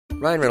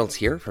Ryan Reynolds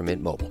here from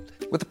Mint Mobile.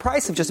 With the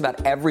price of just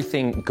about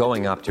everything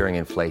going up during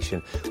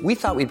inflation, we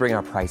thought we'd bring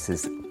our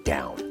prices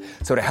down.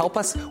 So to help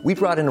us, we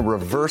brought in a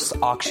reverse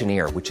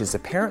auctioneer, which is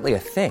apparently a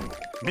thing.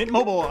 Mint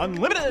Mobile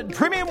Unlimited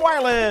Premium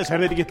Wireless. How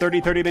to get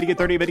 30, 30, bit to get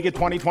 30, bit to get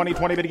 20, 20,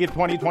 20, bit to get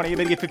 20, 20,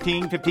 bit to get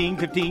 15, 15,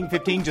 15,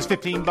 15, just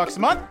 $15 a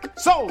month?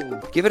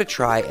 Sold! Give it a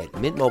try at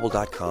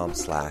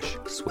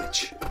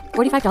mintmobile.com/switch.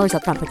 $45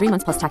 up front for 3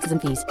 months plus taxes and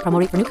fees. Promo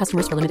rate for new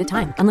customers for limited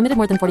time. Unlimited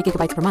more than 40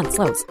 gigabytes per month.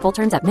 Slows full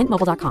terms at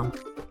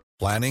mintmobile.com.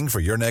 Planning for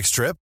your next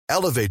trip?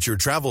 Elevate your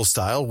travel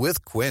style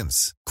with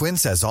Quince.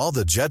 Quince has all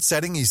the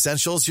jet-setting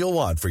essentials you'll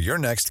want for your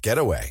next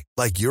getaway,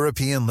 like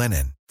European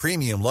linen,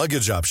 premium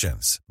luggage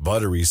options,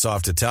 buttery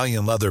soft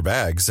Italian leather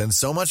bags, and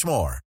so much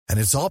more. And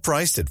it's all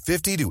priced at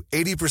 50 to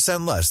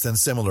 80% less than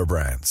similar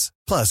brands.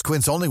 Plus,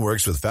 Quince only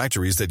works with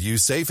factories that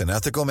use safe and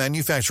ethical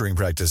manufacturing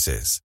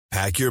practices.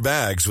 Pack your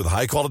bags with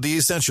high-quality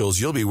essentials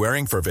you'll be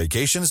wearing for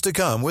vacations to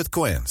come with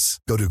Quince.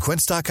 Go to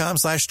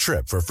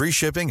quince.com/trip for free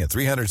shipping and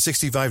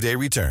 365-day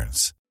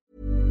returns.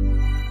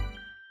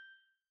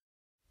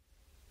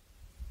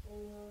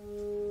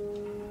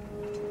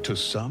 To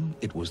some,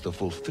 it was the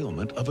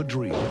fulfillment of a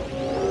dream.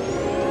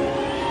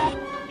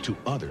 To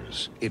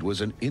others, it was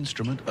an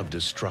instrument of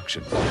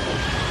destruction.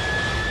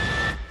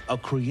 A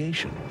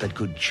creation that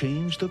could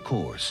change the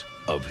course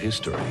of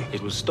history.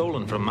 It was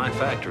stolen from my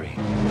factory.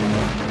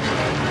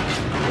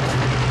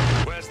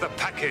 Where's the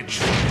package?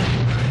 This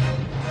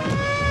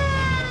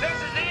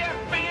is the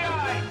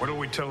FBI! What do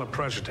we tell the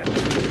president?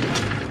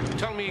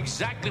 Tell me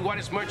exactly why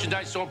this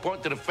merchandise is so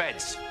important to the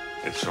feds.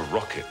 It's a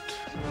rocket.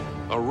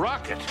 A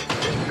rocket?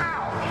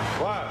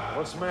 What?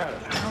 What's the matter?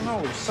 I don't know.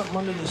 There's something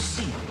under the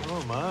seat.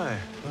 Oh, my.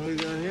 What do we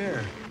got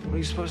here? What are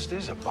you supposed to do?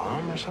 Is it a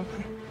bomb or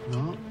something?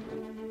 No.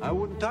 I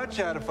wouldn't touch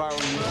that if I were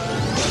you.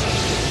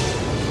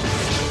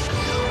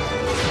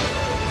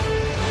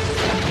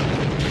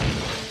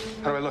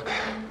 How do I look?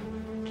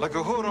 Like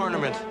a hood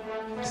ornament.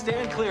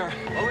 Stand clear.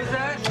 What was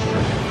that?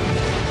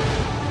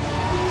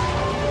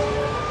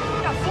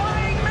 A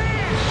flying man!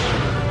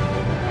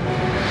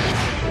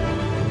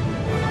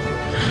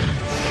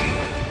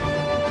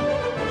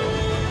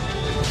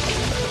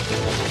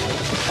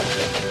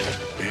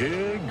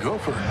 Big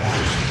gopher.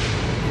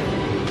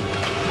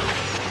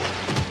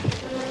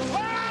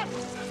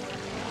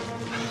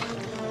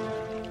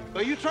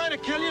 Are you trying to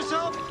kill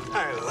yourself?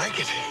 I like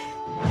it.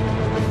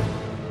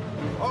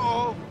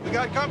 Uh-oh, we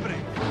got company.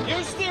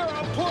 You steer,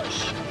 I'll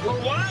push.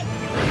 You're what?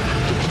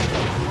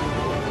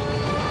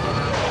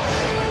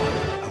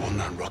 I will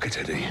not rocket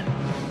Eddie.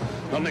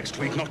 Not next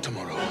week, not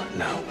tomorrow.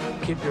 Now.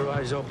 Keep your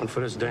eyes open for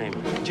this dame.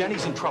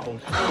 Jenny's in trouble.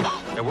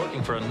 They're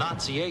working for a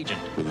Nazi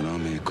agent. With an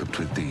army equipped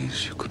with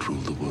these, you could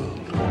rule the world.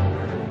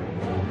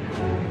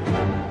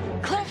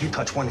 You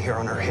touch one hair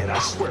on her head, I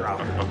swear I'll...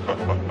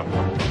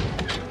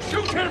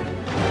 Shoot him!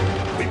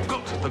 We've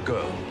got the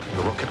girl.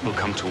 The rocket will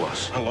come to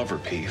us. I love her,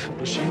 Peeve.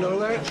 Does she know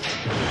that?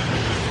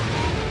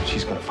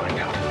 She's gonna find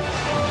out.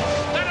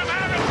 Let him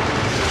have it!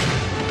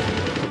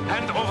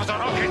 Hand over the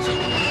rocket!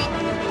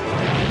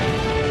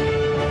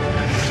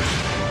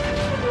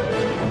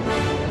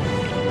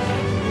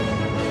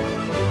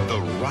 The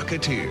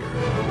Rocketeer.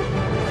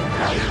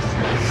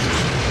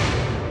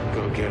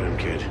 Go get him,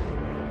 kid.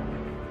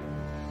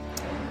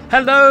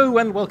 Hello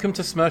and welcome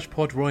to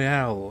Smirchpod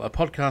Royale, a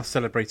podcast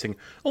celebrating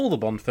all the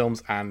Bond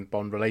films and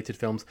Bond-related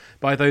films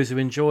by those who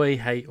enjoy,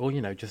 hate, or,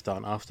 just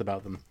aren't asked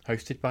about them.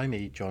 Hosted by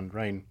me, John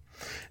Rain.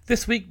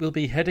 This week we'll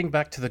be heading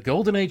back to the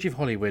golden age of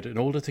Hollywood in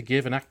order to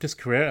give an actor's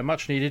career a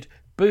much-needed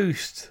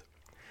boost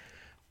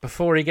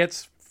before he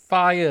gets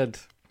fired.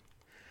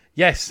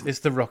 Yes, it's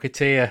the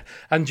Rocketeer,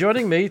 and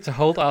joining me to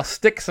hold our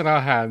sticks in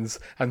our hands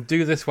and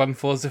do this one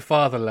for the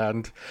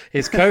fatherland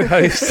is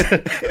co-host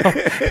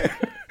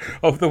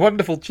of the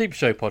wonderful Cheap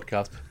Show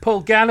podcast,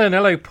 Paul Gannon.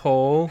 Hello,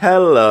 Paul.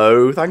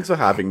 Hello, thanks for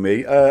having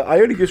me. I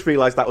only just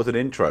realised that was an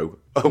intro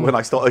when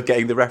I started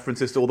getting the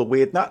references to all the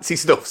weird Nazi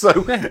stuff. So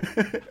for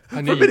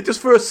a minute,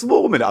 just for a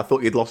small minute, I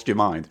thought you'd lost your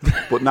mind.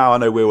 But now I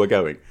know where we're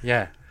going.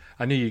 Yeah,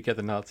 I knew you'd get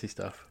the Nazi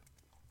stuff.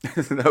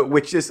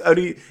 Which is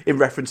only in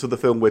reference to the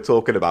film we're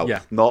talking about,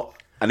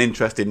 not an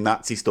interest in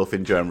Nazi stuff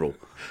in general.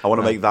 I want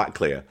to make that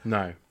clear.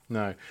 No.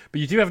 But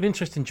you do have an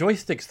interest in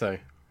joysticks, though.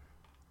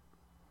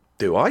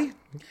 Do I?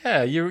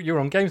 Yeah, you're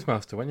on Games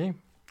Master, weren't you?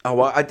 Oh,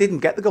 well, I didn't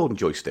get the golden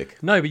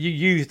joystick. No, but you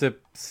used a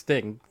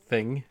stick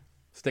thing.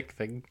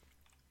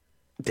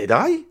 Did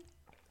I?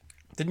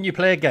 Didn't you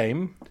play a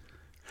game?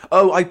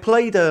 Oh, I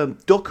played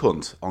Duck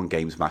Hunt on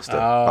Games Master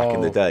back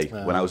in the day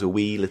when I was a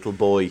wee little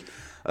boy.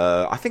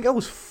 I think I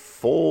was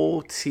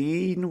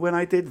 14 when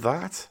I did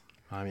that.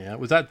 Oh, yeah.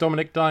 Was that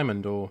Dominic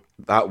Diamond or?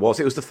 It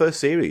was the first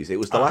series. It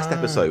was the last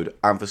episode,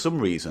 and for some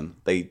reason,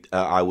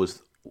 I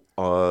was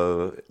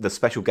the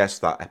special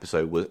guest that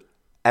episode was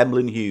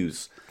Emlyn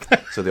Hughes.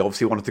 So they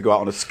obviously wanted to go out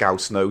on a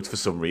scouse note for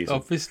some reason.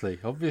 Obviously,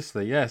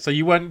 yeah. So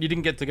you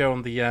didn't get to go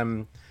on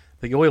the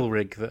oil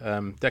rig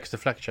that Dexter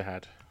Fletcher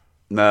had.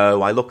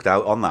 No, I looked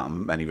out on that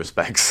in many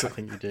respects. I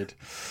think you did.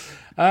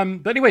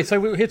 But anyway, so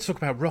we're here to talk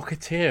about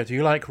Rocketeer. Do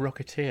you like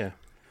Rocketeer?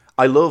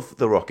 I love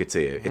The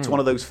Rocketeer. It's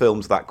one of those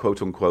films that,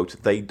 quote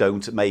unquote, they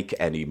don't make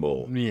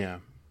anymore. Yeah.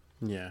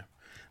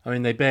 I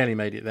mean, they barely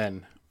made it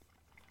then.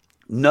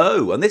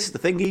 No, and this is the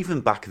thing,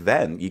 even back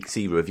then, you could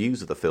see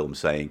reviews of the film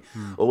saying,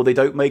 oh, they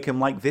don't make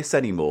them like this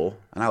anymore.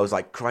 And I was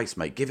like, Christ,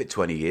 mate, give it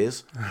 20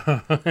 years.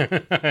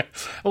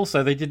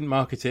 Also, they didn't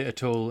market it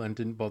at all and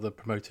didn't bother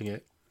promoting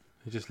it.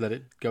 They just let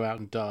it go out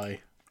and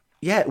die.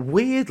 Yeah,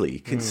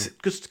 weirdly,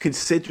 just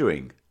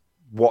considering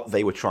what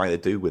they were trying to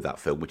do with that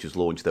film, which is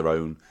launch their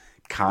own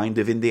kind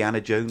of Indiana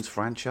Jones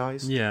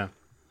franchise. Yeah.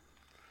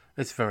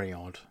 It's very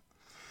odd.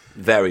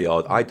 Very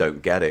odd. I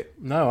don't get it.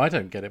 No, I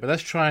don't get it. But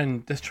let's try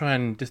and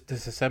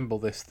disassemble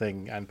this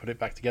thing and put it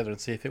back together and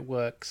see if it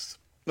works.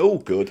 Oh,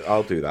 good.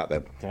 I'll do that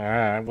then.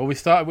 Well, we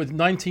started with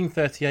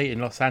 1938 in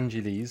Los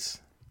Angeles,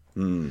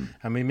 and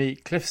we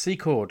meet Cliff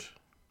Secord.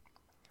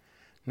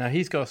 Now,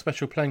 he's got a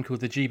special plane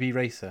called the GB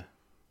Racer.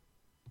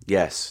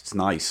 Yes, it's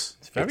nice.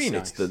 It's very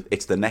nice.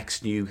 It's the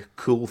next new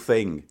cool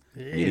thing.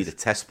 You need a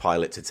test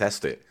pilot to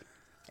test it.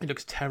 It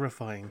looks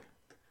terrifying.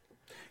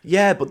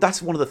 Yeah, but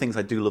that's one of the things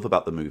I do love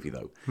about the movie,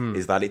 though,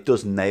 is that it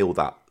does nail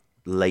that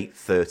late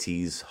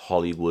 30s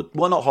Hollywood.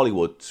 Well, not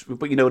Hollywood,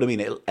 but you know what I mean?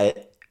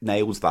 It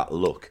nails that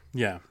look.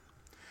 Yeah.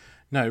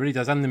 No, it really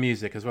does. And the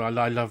music as well.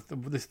 I love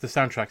this. The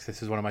soundtracks.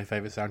 This is one of my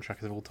favourite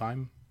soundtracks of all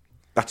time.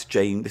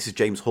 This is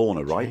James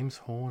Horner, right? James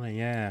Horner,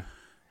 yeah.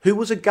 Who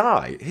was a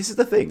guy. This is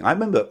the thing. I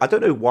remember, I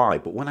don't know why,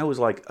 but when I was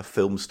like a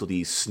film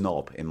studies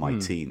snob in my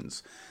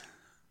teens,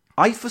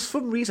 I, for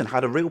some reason,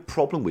 had a real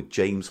problem with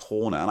James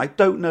Horner, and I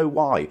don't know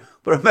why.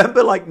 But I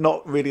remember, like,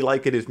 not really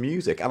liking his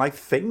music, and I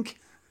think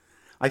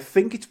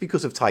it's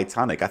because of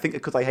Titanic. I think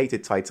because I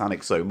hated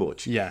Titanic so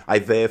much, I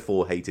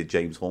therefore hated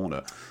James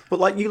Horner. But,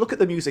 like, you look at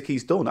the music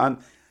he's done, and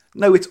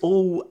no, it's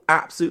all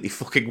absolutely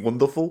fucking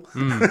wonderful.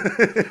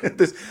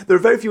 There are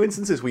very few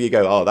instances where you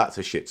go, oh, that's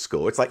a shit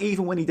score. It's like,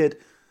 even when he did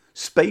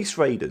Space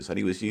Raiders, and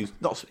he was used...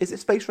 Is it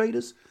Space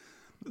Raiders?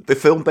 The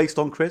film based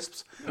on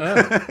Crisps.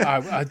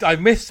 I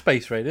missed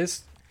Space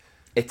Raiders.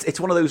 It's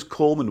one of those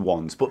Corman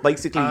ones, but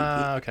basically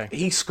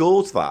he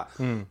scores that,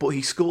 but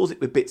he scores it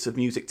with bits of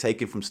music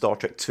taken from Star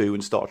Trek 2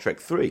 and Star Trek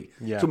 3.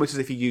 Yeah. It's almost as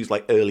if he used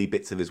like early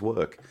bits of his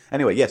work.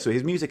 Anyway, yeah, so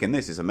his music in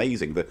this is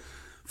amazing. The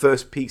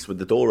first piece with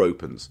the door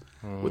opens,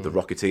 with the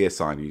Rocketeer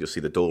sign, you just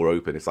see the door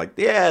open. It's like,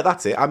 yeah,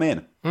 that's it, I'm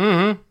in.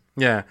 Mm-hmm.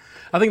 Yeah.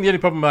 I think the only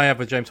problem I have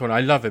with James Horner, I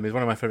love him, he's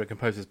one of my favourite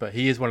composers, but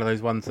he is one of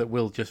those ones that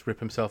will just rip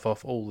himself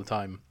off all the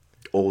time.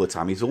 All the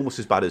time. He's almost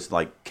as bad as,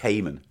 like,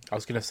 Kamen. I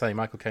was going to say,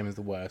 Michael Kamen's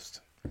the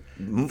worst.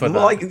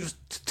 Like,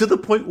 to the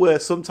point where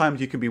sometimes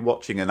you can be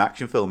watching an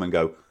action film and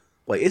go,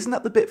 wait, isn't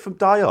that the bit from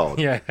Die Hard?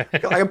 Yeah.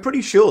 I'm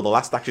pretty sure The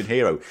Last Action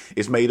Hero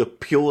is made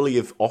up purely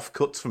of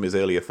offcuts from his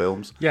earlier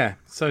films. Yeah,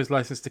 so is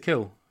License to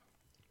Kill.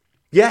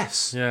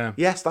 Yes. Yeah.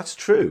 Yes, that's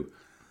true.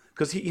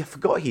 Because I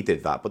forgot he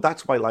did that, but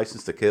that's why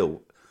License to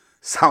Kill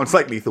sounds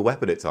like Lethal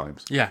Weapon at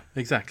times. Yeah,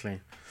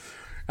 exactly.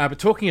 But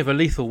talking of a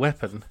lethal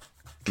weapon...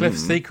 Cliff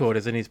Secord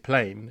is in his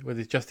plane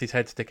with just his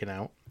head sticking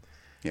out.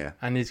 Yeah.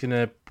 And he's going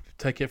to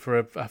take it for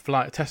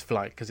a test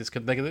flight because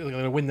they're going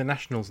to win the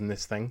Nationals in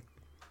this thing.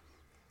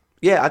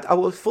 Yeah, I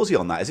was fuzzy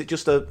on that. Is it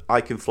just a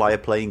I can fly a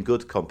plane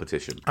good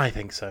competition? I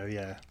think so,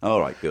 yeah. All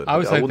right, good. I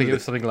was hoping it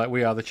was something like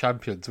We Are the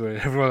Champions where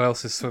everyone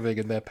else is swimming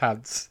in their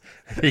pants.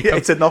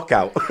 It's a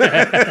knockout.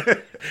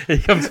 He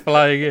comes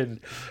flying in.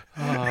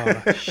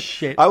 Oh,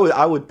 shit.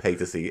 I would pay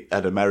to see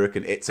an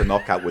American It's a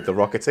Knockout with the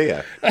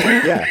Rocketeer.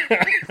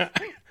 Yeah.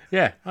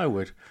 Yeah, I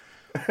would.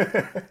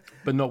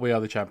 But not We Are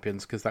the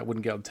Champions, because that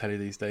wouldn't get on telly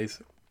these days.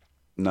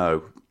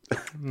 No.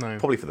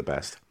 Probably for the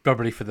best.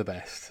 Probably for the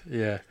best,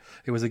 yeah.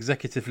 It was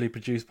executively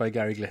produced by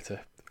Gary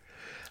Glitter.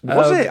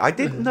 Was it? I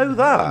didn't know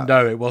that.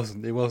 No, it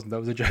wasn't. It wasn't.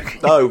 That was a joke.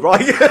 Oh,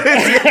 right.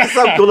 That's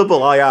how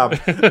gullible I am.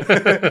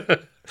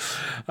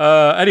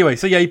 Anyway,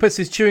 so yeah, he puts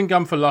his chewing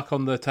gum for luck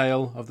on the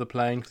tail of the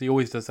plane, because he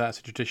always does that. It's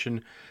a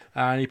tradition.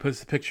 And he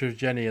puts the picture of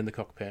Jenny in the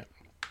cockpit.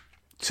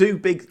 Two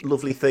big,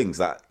 lovely things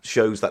that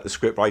shows that the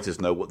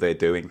scriptwriters know what they're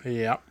doing.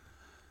 Yeah.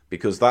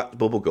 Because that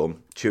bubblegum,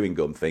 chewing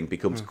gum thing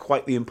becomes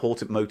quite the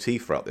important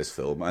motif throughout this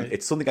film. And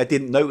it's something I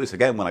didn't notice,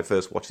 again, when I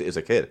first watched it as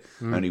a kid.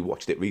 I only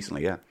watched it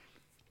recently, yeah.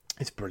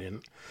 It's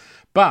brilliant.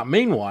 But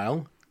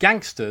meanwhile,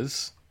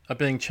 gangsters are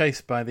being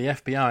chased by the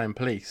FBI and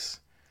police.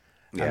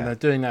 Yeah. And they're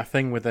doing that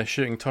thing where they're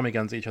shooting Tommy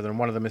guns at each other. And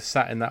one of them is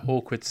sat in that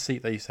awkward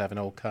seat they used to have in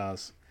old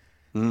cars.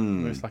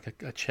 Where it's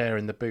like a chair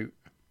in the boot.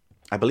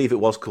 I believe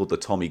it was called the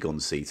Tommy gun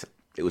seat.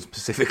 It was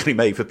specifically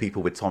made for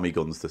people with Tommy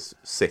guns to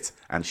sit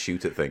and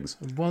shoot at things.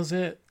 Was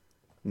it?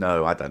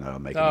 No, I don't know.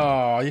 I'm making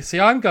you see,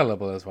 I'm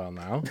gullible as well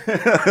now.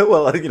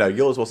 Well,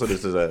 yours wasn't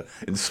as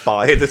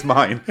inspired as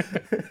mine.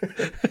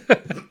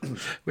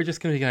 We're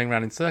just going to be going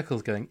around in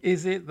circles going,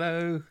 is it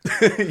though?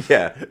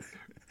 Yeah.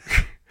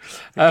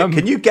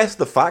 Can you guess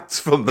the facts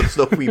from the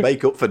stuff we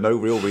make up for no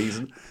real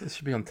reason? This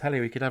should be on telly.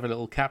 We could have a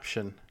little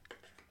caption.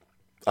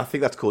 I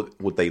think that's called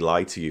 "Would They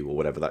Lie to You" or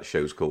whatever that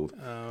show's called.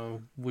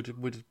 Would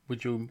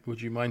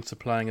you mind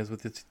supplying us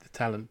with the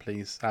talent,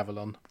 please,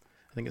 Avalon?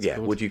 I think it's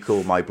called. Would you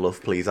call my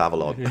bluff, please,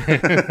 Avalon?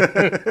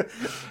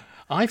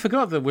 I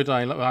forgot that Would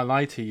I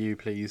Lie to You,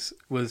 Please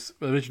was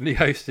originally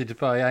hosted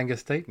by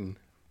Angus Deayton.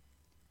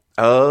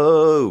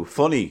 Oh,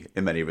 funny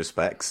in many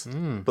respects.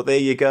 But there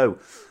you go.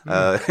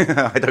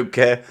 I don't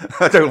care.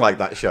 I don't like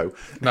that show.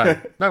 No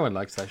one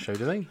likes that show,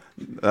 do they?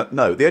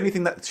 No, the only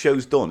thing that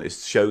show's done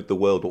is showed the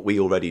world what we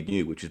already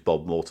knew, which is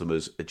Bob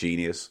Mortimer's a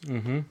genius.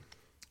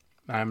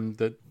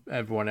 That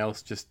everyone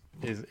else just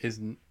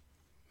isn't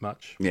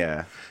much.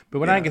 Yeah. But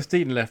when Angus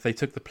Deayton left, they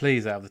took the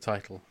please out of the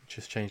title.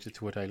 Just changed it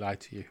to Would I Lie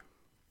to You?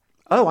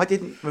 Oh, I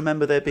didn't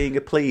remember there being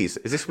a please.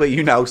 Is this where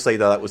you now say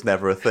that was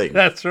never a thing?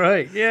 That's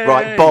right. Yeah.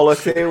 Right,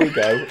 bollocks, here we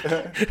go.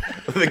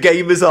 The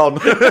game is on.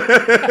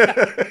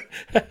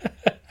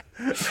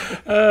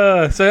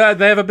 So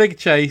they have a big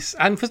chase,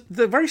 and for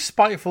the very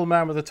spiteful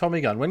man with a Tommy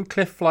gun, when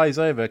Cliff flies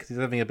over because he's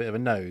having a bit of a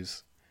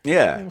nose.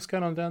 Yeah. What's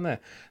going on down there?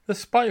 The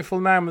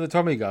spiteful man with a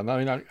Tommy gun.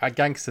 I mean,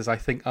 gangsters, I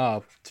think,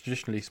 are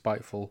traditionally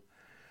spiteful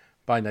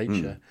by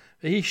nature.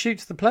 He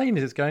shoots the plane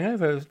as it's going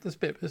over.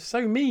 It's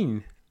so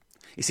mean.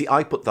 You see,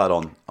 I put that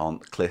on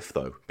Cliff,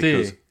 though,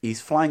 because he's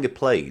flying a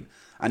plane,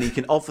 and you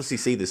can obviously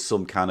see there's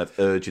some kind of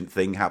urgent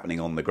thing happening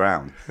on the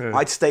ground.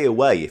 I'd stay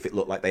away if it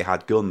looked like they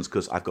had guns,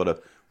 because I've got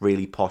a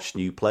really posh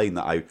new plane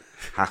that I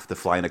have to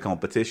fly in a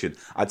competition.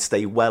 I'd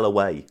stay well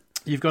away.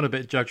 You've got a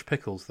bit Judge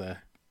Pickles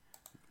there.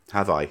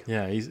 Have I?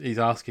 Yeah, he's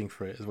asking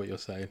for it, is what you're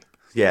saying.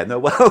 Yeah, no,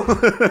 well...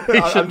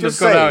 he shouldn't have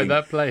gone out in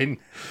that plane.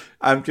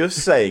 I'm just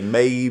saying,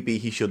 maybe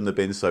he shouldn't have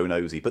been so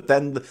nosy. But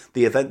then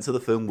the events of the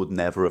film would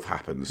never have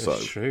happened, so...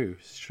 It's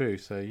true.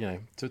 So,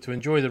 to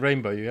enjoy the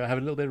rainbow, you have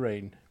a little bit of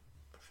rain.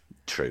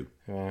 True.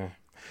 Yeah.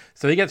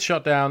 So he gets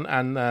shot down,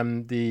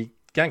 and the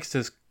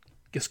gangsters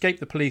escape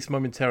the police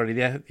momentarily,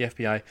 the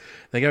FBI.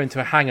 They go into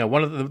a hangar.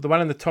 The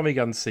one in the Tommy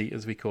gun seat,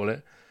 as we call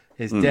it,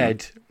 is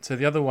dead. So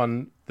the other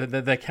one,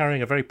 they're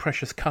carrying a very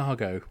precious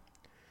cargo.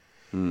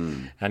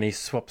 And he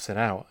swaps it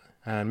out.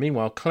 And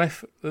meanwhile,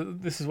 Cliff,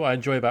 this is what I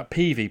enjoy about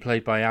Peavy,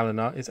 played by Alan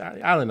Arkin. It's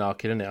Alan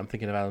Arkin, isn't it? I'm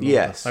thinking of Alan.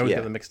 Yes, I always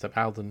get them mixed up.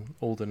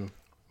 Alden.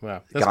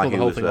 Wow. Let's call the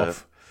whole thing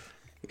off.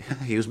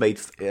 He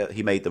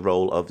made the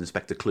role of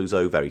Inspector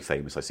Clouseau very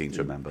famous, I seem to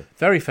remember.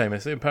 Very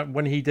famous. In fact,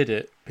 when he did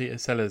it, Peter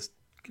Sellers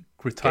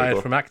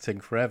retired from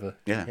acting forever.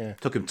 Yeah.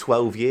 Took him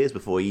 12 years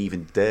before he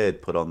even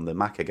dared put on the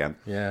Mac again.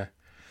 Yeah.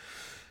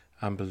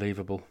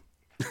 Unbelievable.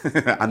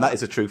 And that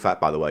is a true fact,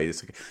 by the way.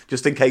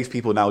 Just in case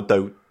people now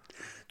don't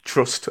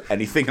trust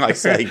anything I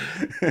say.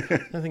 I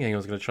don't think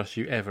anyone's going to trust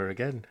you ever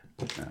again.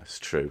 That's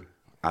true,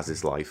 as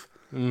is life.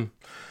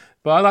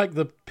 But I like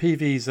the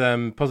Peavy's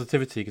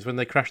positivity, because when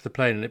they crash the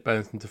plane and it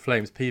burns into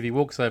flames, Peavy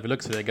walks over,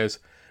 looks at it and goes,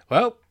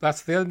 well,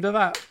 that's the end of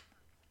that.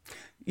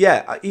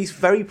 Yeah, he's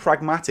very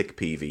pragmatic,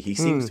 Peavy. He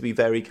seems to be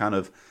very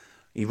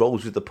he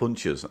rolls with the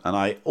punches, and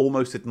I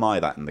almost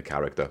admire that in the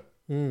character.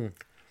 His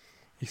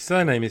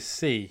surname is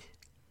C.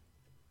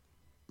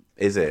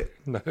 Is it?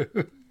 No.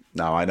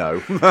 No, I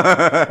know.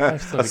 I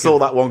saw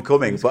that one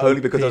coming, but only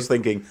because I was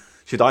thinking,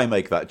 should I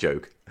make that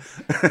joke?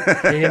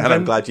 And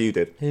I'm glad you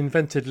did. He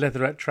invented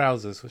leatherette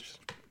trousers.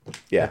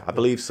 Yeah, I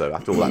believe so.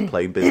 After all that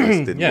plane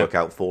business didn't work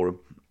out for him.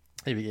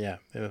 Yeah,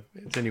 it's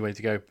the only way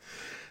to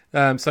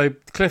go. So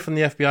Cliff and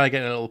the FBI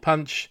getting a little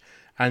punch.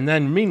 And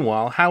then,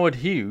 meanwhile, Howard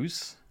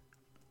Hughes.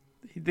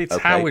 It's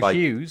Howard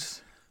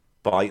Hughes.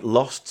 By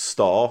Lost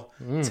star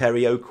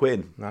Terry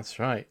O'Quinn. That's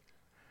right.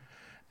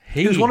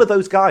 He was one of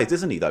those guys,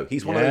 isn't he, though?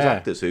 He's one of those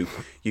actors who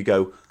you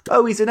go,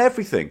 oh, he's in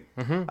everything.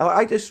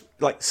 I just,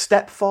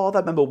 Stepfather,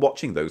 I remember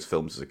watching those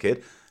films as a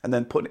kid and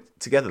then putting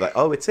it together,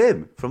 oh, it's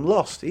him from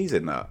Lost. He's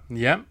in that.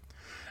 Yeah.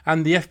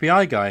 And the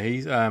FBI guy,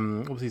 he's,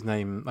 what was his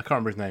name? I can't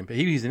remember his name, but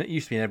he used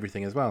to be in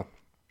everything as well.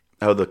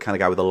 Oh, the kind of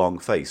guy with the long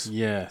face?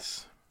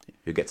 Yes.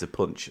 Who gets a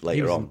punch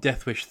later on. He was in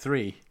Death Wish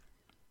 3.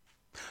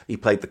 He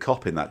played the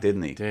cop in that,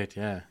 didn't he? He did,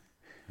 yeah.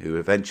 Who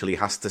eventually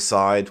has to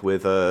side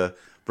with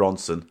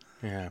Bronson.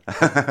 Yeah.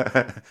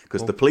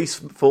 Because the police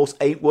force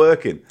ain't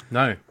working.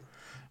 No.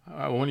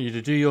 I want you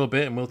to do your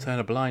bit and we'll turn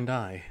a blind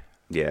eye.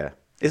 Yeah.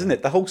 Isn't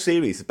it? The whole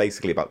series is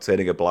basically about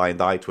turning a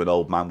blind eye to an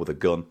old man with a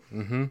gun.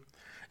 Mm-hmm.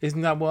 Isn't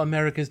that what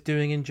America's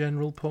doing in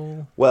general,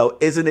 Paul? Well,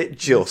 isn't it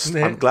just?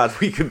 Isn't it? I'm glad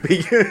we can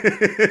be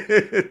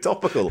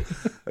topical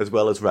as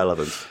well as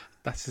relevant.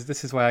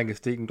 This is why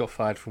Angus Deayton got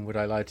fired from Would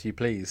I Lie to You,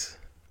 Please?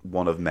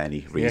 One of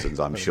many reasons,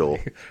 I'm sure.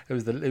 It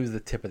was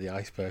the tip of the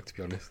iceberg, to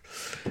be honest.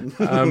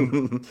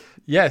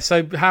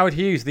 So Howard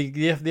Hughes,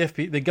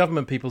 the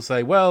government people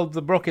say, well,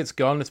 the rocket's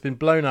gone, it's been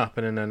blown up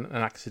in an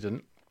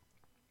accident,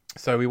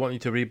 so we want you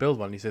to rebuild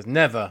one. He says,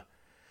 never.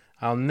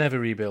 I'll never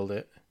rebuild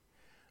it.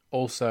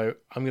 Also,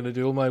 I'm going to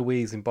do all my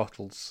wheeze in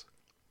bottles.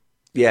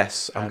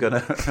 Yes, I'm going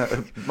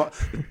to...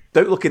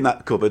 Don't look in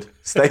that cupboard.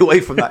 Stay away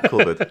from that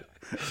cupboard.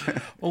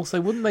 Also,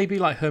 wouldn't they be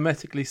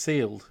hermetically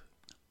sealed?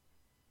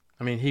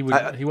 I mean, he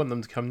want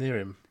them to come near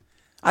him.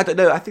 I don't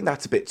know. I think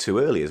that's a bit too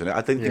early, isn't it?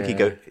 I don't think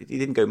he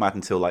didn't go mad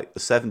until the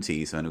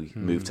 70s, and he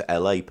moved to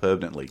LA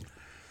permanently.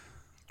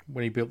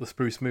 When he built the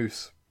Spruce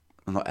Moose.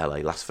 Not LA,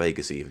 Las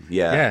Vegas even.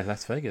 Yeah. Yeah,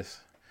 Las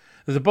Vegas.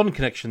 There's a Bond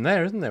connection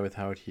there, isn't there, with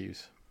Howard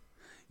Hughes?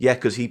 Yeah,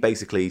 because he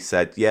basically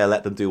said,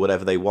 let them do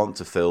whatever they want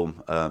to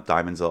film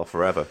Diamonds Are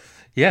Forever.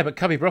 Yeah, but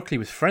Cubby Broccoli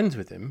was friends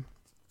with him.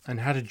 and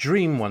had a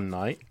dream one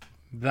night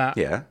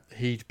that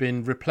he'd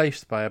been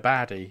replaced by a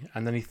baddie,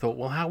 and then he thought,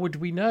 well, how would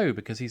we know?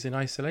 Because he's in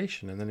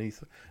isolation. And then he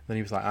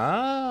was like,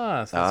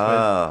 so that's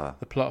where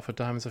the plot for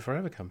Diamonds Are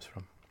Forever comes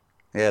from.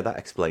 Yeah, that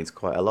explains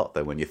quite a lot,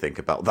 though, when you think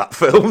about that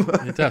film.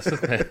 It does,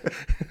 doesn't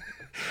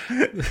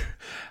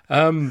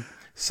it?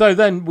 So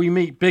then we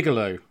meet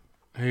Bigelow,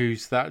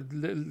 who's that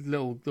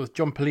little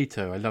John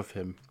Polito. I love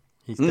him.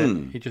 He's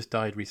dead. He just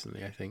died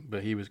recently, I think,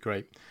 but he was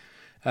great.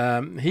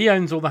 He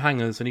owns all the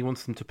hangars, and he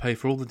wants them to pay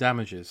for all the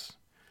damages.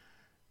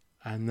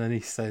 And then he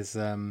says,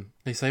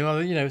 they say, well,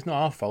 it's not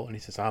our fault. And he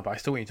says, but I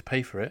still want you to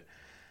pay for it.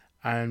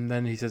 And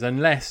then he says,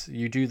 unless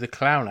you do the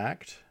clown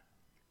act.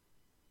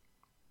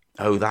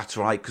 Oh, that's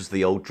right, because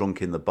the old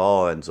drunk in the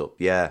bar ends up,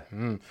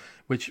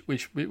 Which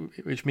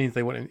means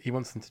he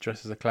wants them to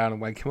dress as a clown and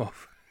wank him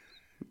off.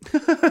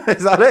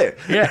 Is that it?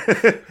 Yeah.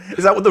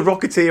 Is that what the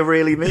Rocketeer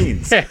really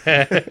means? Yeah.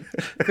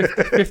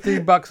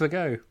 $15 a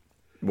go.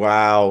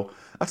 Wow.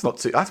 That's not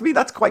too...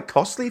 that's quite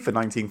costly for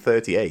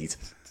 1938.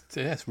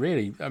 Yes,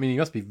 really. I mean, you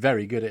must be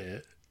very good at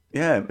it.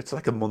 Yeah, it's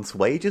like a month's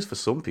wages for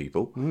some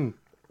people.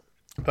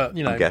 But,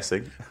 I'm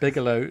guessing.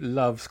 Bigelow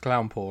loves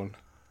clown porn.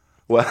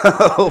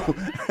 Well,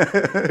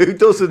 who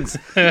doesn't?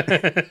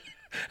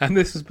 And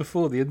this was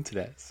before the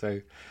internet,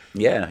 so...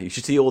 Yeah, you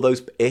should see all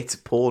those It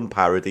porn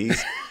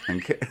parodies.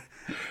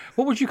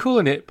 What would you call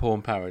an It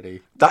porn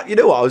parody? That, you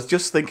know what, I was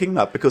just thinking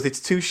that, because it's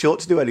too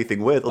short to do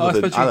anything with, other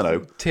than, I don't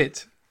know.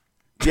 Tit.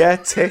 Yeah,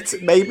 tit.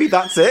 Maybe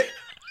that's it.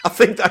 I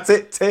think that's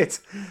it,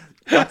 tit.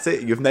 That's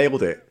it, you've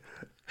nailed it.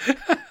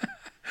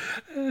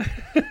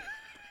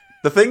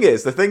 The thing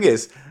is,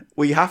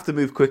 we have to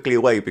move quickly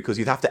away because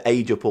you'd have to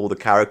age up all the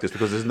characters,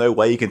 because there's no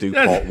way you can do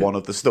part one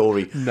of the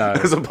story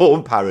as a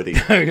porn parody.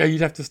 No,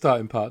 you'd have to start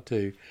in part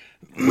 2.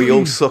 We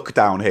all suck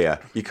down here.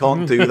 You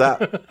can't do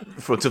that in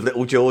front of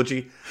little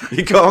Georgie.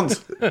 You can't.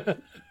 That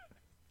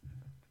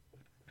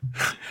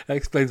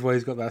explains why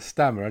he's got that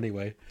stammer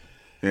anyway.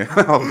 Yeah.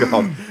 Oh,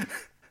 God.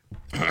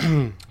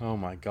 Oh,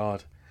 my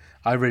God.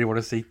 I really want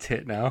to see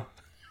Tit now.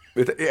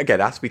 Again,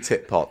 it has to be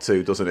Tit Part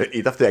 2, doesn't it?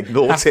 You'd have to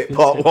ignore Tit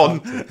Part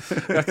 1. You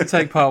have to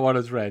take Part 1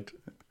 as read.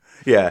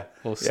 Yeah.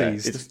 Or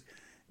seized.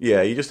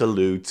 You just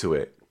allude to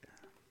it.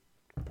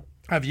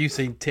 Have you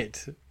seen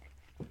Tit?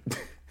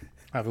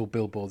 I have all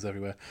billboards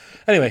everywhere.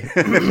 Anyway.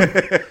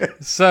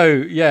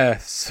 So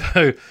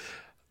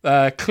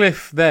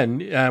Cliff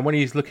then, when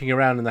he's looking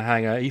around in the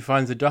hangar, he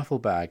finds a duffel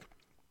bag.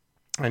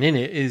 And in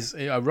it is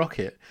a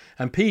rocket.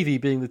 And Peavy,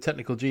 being the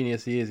technical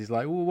genius he is, he's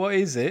like, well, what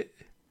is it?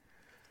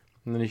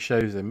 And then he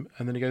shows him.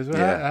 And then he goes,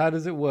 well, how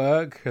does it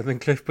work? And then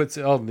Cliff puts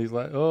it on. And he's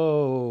like,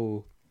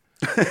 oh.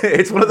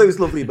 It's one of those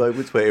lovely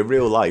moments where in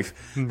real life,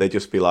 they'd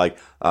just be like,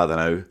 I don't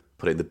know,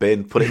 put it in the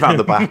bin, put it around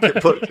the back,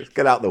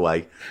 get out of the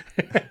way.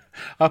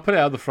 I'll put it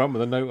out the front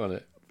with a note on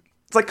it.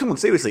 It's like, come on,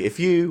 seriously, if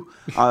you,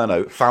 I don't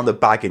know, found a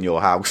bag in your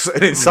house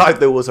and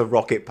inside there was a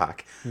rocket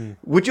pack,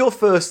 would your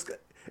first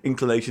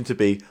inclination to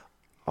be,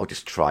 I'll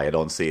just try it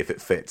on, see if it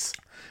fits?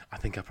 I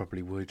think I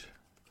probably would.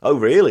 Oh,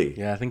 really?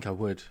 Yeah, I think I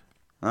would.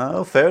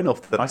 Oh, fair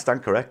enough. Then I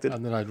stand corrected.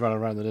 And then I'd run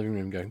around the living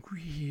room going,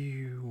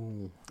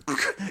 Whew.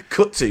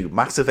 Cut to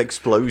massive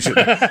explosion,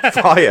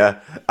 fire,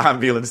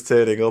 ambulance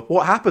turning up.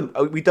 What happened?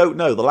 Oh, we don't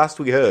know. The last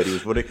we heard, he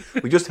was running.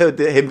 We just heard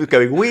him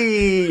going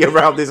wee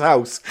around his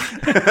house,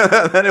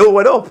 and then it all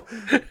went up.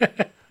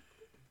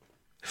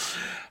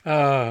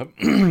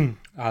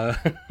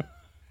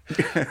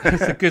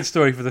 It's a good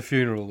story for the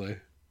funeral, though.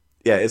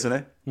 Yeah, isn't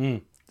it?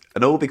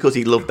 And all because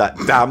he loved that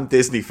damn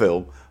Disney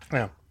film.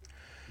 Yeah.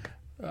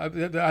 I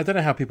don't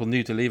know how people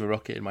knew to leave a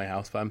rocket in my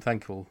house, but I'm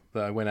thankful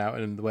that I went out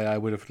in the way I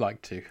would have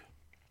liked to.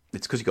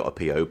 It's because you got a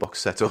PO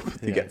box set up.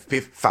 You get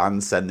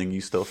fans sending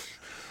you stuff.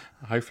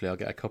 Hopefully, I'll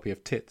get a copy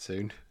of Tit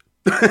soon.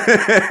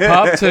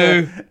 Part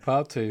 2.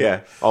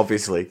 Yeah,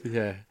 obviously.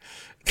 Yeah.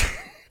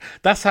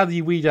 That's how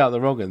you weed out the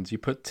wrong uns. You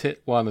put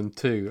Tit 1 and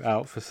 2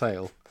 out for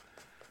sale,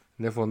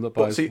 and everyone that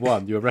buys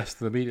one, you arrest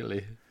them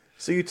immediately.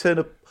 So you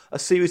turn a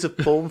series of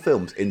porn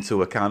films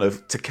into a kind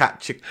of to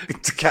catch a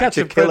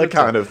killer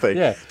kind of thing.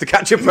 Yeah. To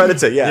catch a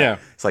predator, yeah.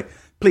 It's like,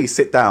 please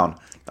sit down.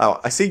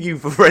 Oh, I see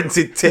you've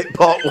rented Tit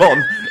Part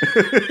 1.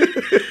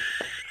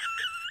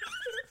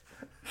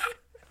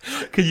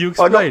 Can you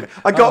explain?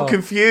 I got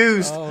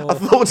confused. I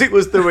thought it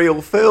was the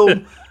real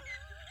film.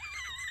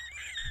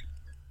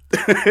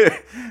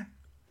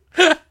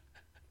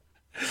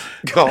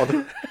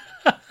 God.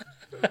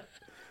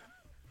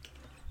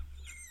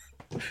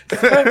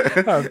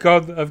 I've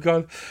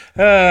gone.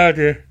 Oh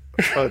dear.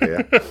 Oh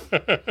dear.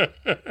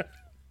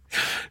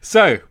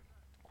 So,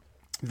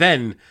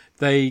 then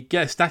they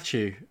get a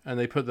statue and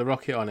they put the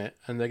rocket on it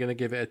and they're going to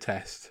give it a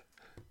test.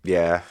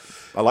 Yeah,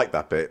 I like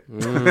that bit.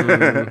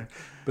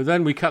 But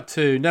then we cut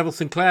to Neville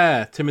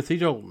Sinclair, Timothy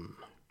Dalton.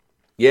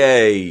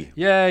 Yay!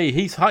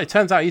 It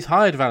turns out he's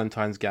hired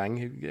Valentine's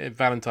gang.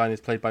 Valentine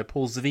is played by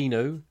Paul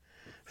Savino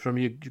from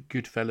your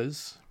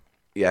Goodfellas.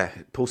 Yeah,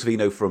 Paul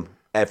Savino from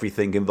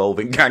everything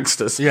involving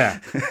gangsters. Yeah.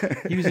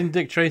 He was in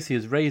Dick Tracy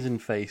as Raisin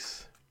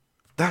Face.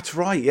 That's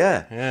right,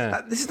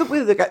 yeah. This is the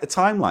way they get the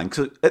timeline.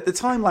 Because at the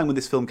timeline when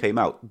this film came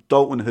out,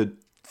 Dalton had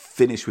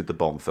finished with the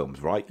Bond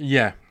films, right?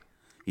 Yeah.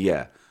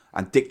 Yeah.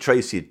 And Dick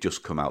Tracy had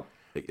just come out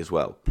as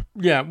well.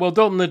 Yeah, well,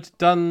 Dalton had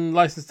done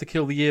License to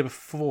Kill the year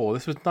before.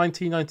 This was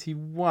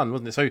 1991,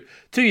 wasn't it? So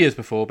 2 years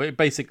before, but it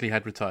basically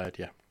had retired,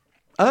 yeah.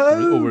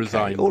 Oh, or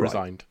resigned. All right.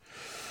 Resigned.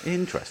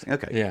 Interesting,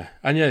 okay. Yeah,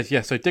 and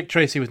yeah, so Dick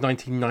Tracy was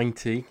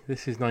 1990.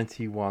 This is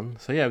 91.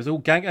 So yeah, it was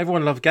all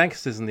everyone loved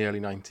gangsters in the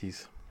early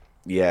 90s.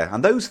 Yeah,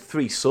 and those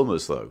 3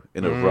 summers, though,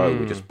 in a row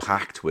were just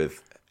packed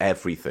with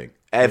everything.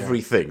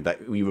 Everything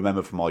that we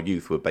remember from our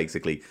youth were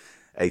basically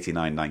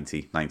 89,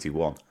 90,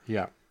 91.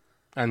 Yeah.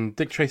 And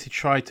Dick Tracy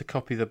tried to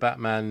copy the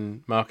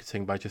Batman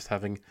marketing by just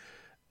having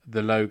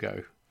the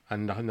logo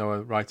and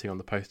no writing on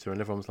the poster, and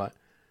everyone was like,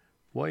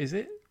 what is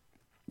it?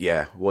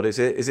 Yeah, what is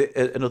it? Is it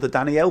another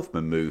Danny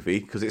Elfman movie?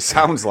 Because it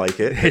sounds like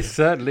it. It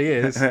certainly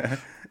is. You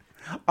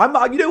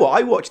know what?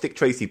 I watched Dick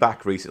Tracy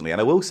back recently, and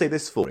I will say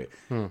this for it.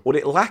 What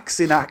it lacks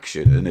in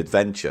action and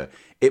adventure,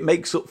 it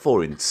makes up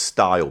for in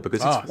style,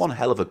 because it's one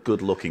hell of a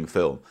good-looking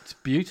film. It's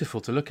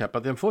beautiful to look at,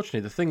 but unfortunately,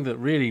 the thing that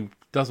really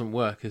doesn't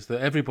work is that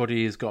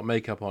everybody has got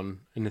makeup on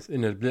in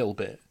a little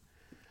bit,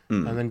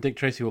 and then Dick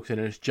Tracy walks in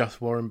and it's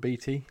just Warren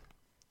Beatty.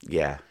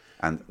 Yeah,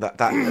 and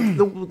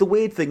the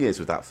weird thing is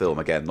with that film,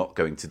 again, not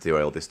going to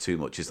derail this too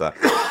much, is that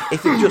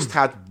if it just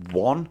had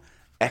one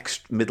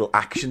extra middle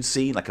action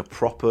scene, like a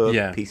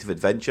proper piece of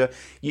adventure,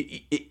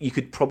 you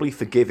could probably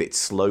forgive its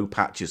slow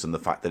patches and the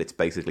fact that it's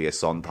basically a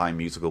Sondheim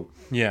musical.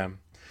 Yeah.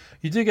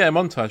 You do get a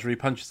montage where he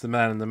punches the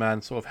man and the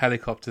man sort of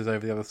helicopters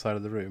over the other side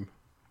of the room.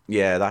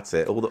 Yeah, that's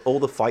it. All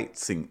the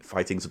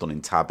fightings are done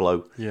in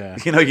tableau. Yeah.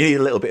 You need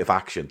a little bit of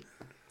action.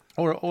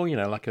 Or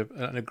like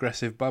an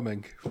aggressive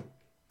bumming.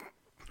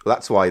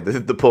 That's why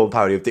the porn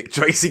parody of Dick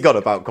Tracy got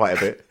about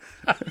quite a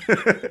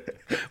bit.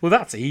 Well,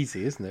 that's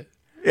easy, isn't it?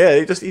 Yeah,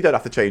 you don't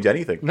have to change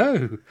anything.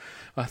 No.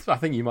 I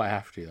think you might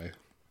have to, though.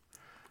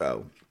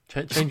 Oh.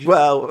 Change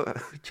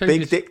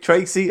Big Dick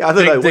Tracy? I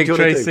don't know. What Dick do you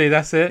want to Tracy, do?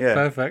 that's it. Yeah.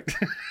 Perfect.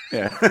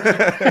 Yeah.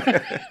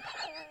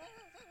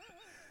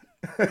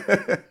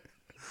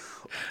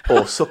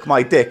 Or suck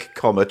my dick,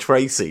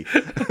 Tracy.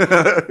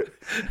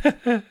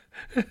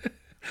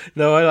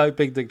 No, I like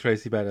Big Dick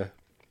Tracy better.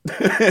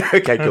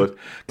 Okay, good.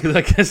 Because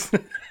I guess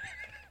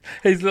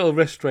his little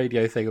wrist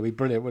radio thing will be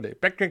brilliant, wouldn't it?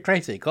 Big Dick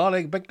Tracy,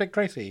 calling Big Dick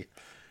Tracy.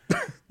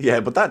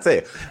 Yeah, but that's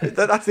it.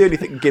 That's the only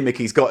gimmick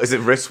he's got is a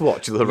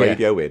wristwatch with the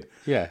radio in.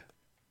 Yeah.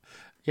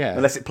 Yeah.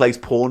 Unless it plays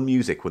porn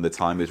music when the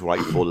time is right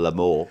for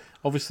l'amour.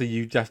 Obviously,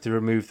 you'd have to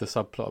remove the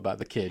subplot about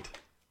the kid.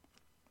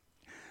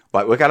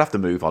 Right, we're going to have to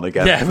move on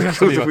again. Yeah, we have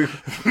to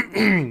move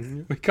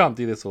on. We can't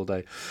do this all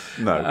day.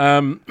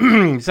 No.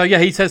 So, yeah,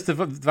 he says to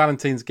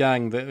Valentine's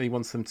gang that he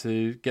wants them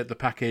to get the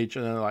package,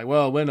 and they're like,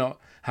 well, we're not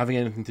having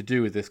anything to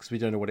do with this because we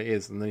don't know what it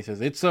is. And then he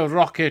says, it's a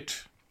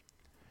rocket.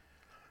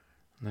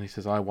 And then he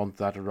says, I want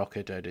that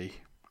rocket, Eddie.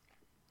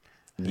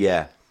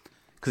 Yeah.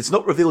 Because it's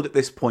not revealed at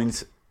this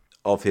point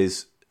of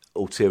his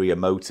ulterior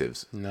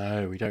motives.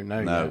 No, we don't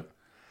know No. yet.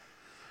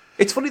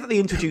 It's funny that they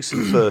introduce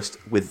him first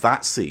with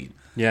that scene.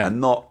 Yeah. And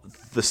not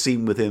the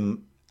scene with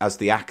him as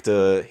the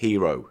actor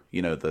hero,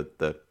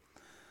 the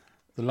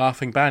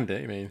Laughing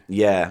Bandit, you mean?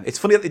 Yeah. It's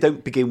funny that they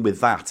don't begin with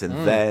that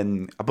and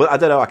then... But I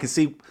don't know, I can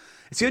see...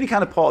 It's the only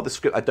kind of part of the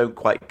script I don't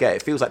quite get.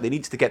 It feels like they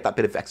need to get that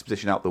bit of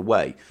exposition out the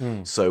way.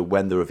 So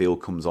when the reveal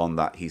comes on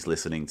that he's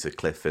listening to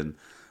Cliff and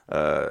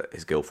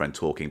his girlfriend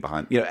talking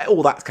behind...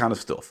 all that kind of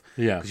stuff.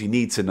 Yeah. Because you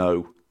need to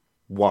know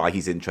why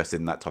he's interested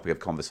in that topic of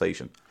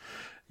conversation.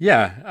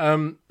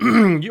 Yeah,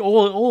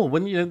 or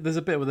when there's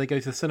a bit where they go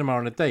to the cinema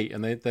on a date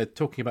and they're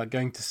talking about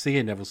going to see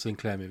a Neville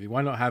Sinclair movie.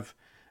 Why not have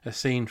a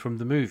scene from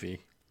the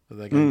movie that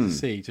they're going to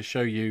see to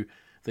show you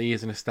that he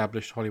is an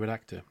established Hollywood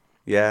actor?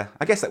 Yeah,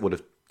 I guess that would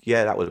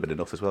have been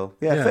enough as well.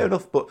 Yeah, fair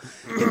enough, but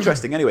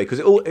interesting anyway because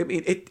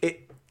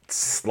it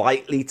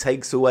slightly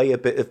takes away a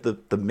bit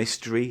of the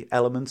mystery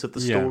element of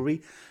the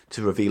story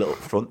to reveal it up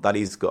front that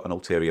he's got an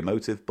ulterior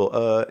motive.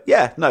 But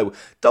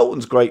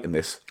Dalton's great in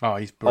this. Oh,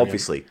 he's brilliant.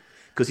 Obviously.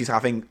 Because he's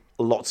having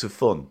lots of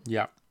fun.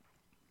 Yeah.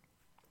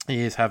 He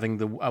is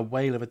having a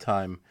whale of a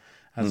time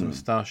as a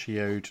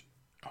mustachioed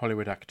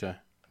Hollywood actor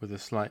with a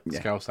slight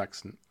Scouse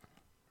accent.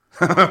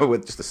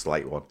 With just a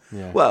slight one.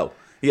 Yeah. Well,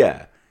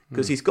 yeah.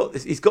 Because he's got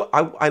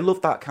I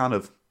love that kind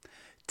of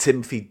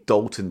Timothy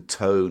Dalton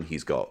tone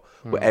he's got,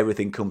 where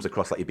everything comes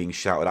across like you're being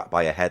shouted at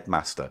by a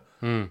headmaster.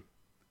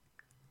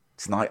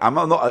 It's nice.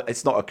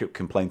 It's not a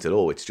complaint at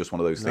all. It's just one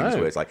of those things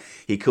where it's like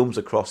he comes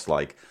across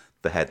like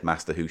the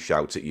headmaster who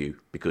shouts at you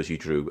because you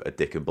drew a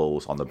dick and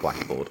balls on the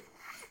blackboard.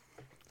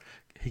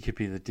 He could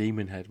be the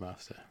demon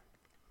headmaster.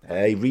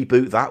 Hey,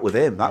 reboot that with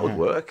him. That would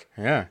work.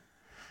 Yeah.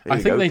 I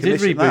think they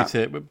did reboot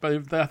it,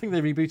 but I think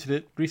they rebooted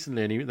it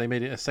recently and they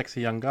made it a sexy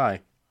young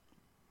guy.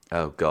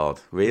 Oh, God.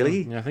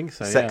 Really? Yeah, I think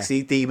so,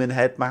 Sexy demon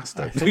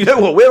headmaster. You know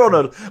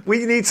what?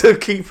 We need to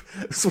keep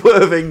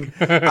swerving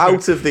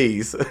out of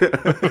these.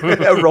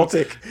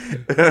 Erotic.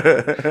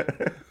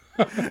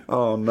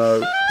 Oh,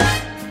 no.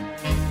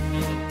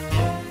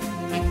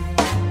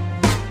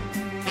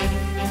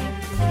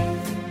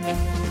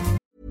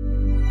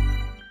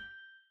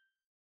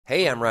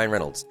 Hey, I'm Ryan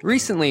Reynolds.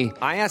 Recently,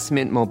 I asked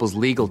Mint Mobile's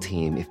legal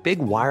team if big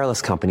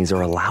wireless companies are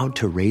allowed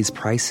to raise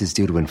prices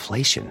due to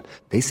inflation.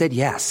 They said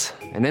yes.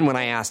 And then when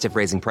I asked if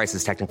raising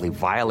prices technically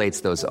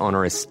violates those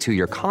onerous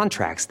 2-year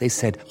contracts, they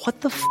said,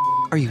 "What the f***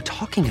 are you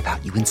talking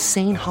about, you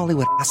insane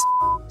Hollywood ass?"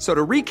 So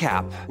to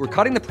recap, we're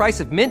cutting the price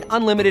of Mint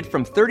Unlimited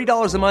from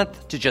 $30 a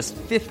month to just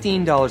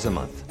 $15 a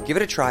month. Give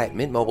it a try at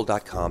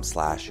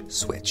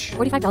mintmobile.com/switch.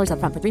 $45 up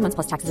front for 3 months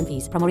plus taxes and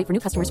fees. Promo rate for new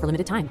customers for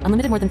limited time.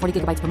 Unlimited more than 40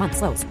 gigabytes per month.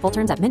 Slows full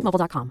terms at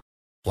mintmobile.com.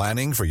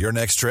 Planning for your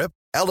next trip?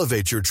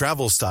 Elevate your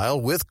travel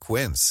style with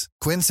Quince.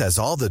 Quince has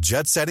all the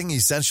jet-setting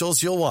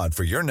essentials you'll want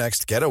for your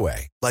next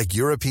getaway, like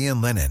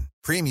European linen,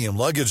 premium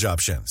luggage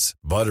options,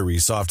 buttery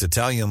soft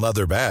Italian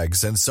leather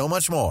bags, and so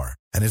much more.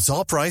 And it's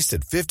all priced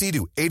at 50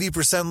 to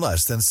 80%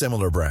 less than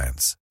similar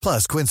brands.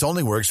 Plus, Quince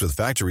only works with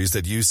factories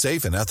that use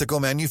safe and ethical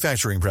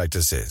manufacturing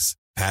practices.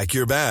 Pack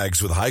your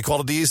bags with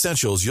high-quality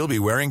essentials you'll be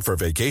wearing for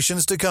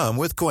vacations to come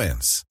with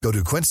Quince. Go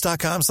to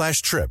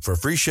quince.com/trip for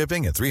free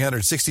shipping and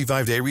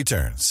 365-day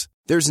returns.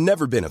 There's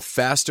never been a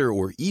faster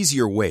or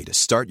easier way to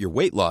start your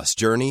weight loss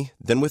journey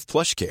than with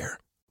PlushCare.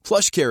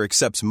 PlushCare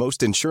accepts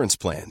most insurance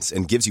plans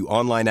and gives you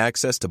online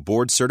access to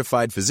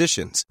board-certified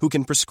physicians who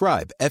can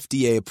prescribe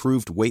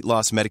FDA-approved weight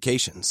loss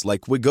medications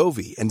like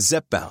Wegovy and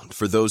Zepbound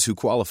for those who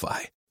qualify.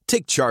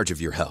 Take charge of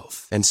your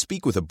health and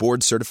speak with a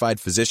board-certified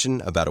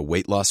physician about a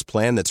weight loss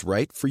plan that's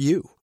right for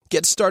you.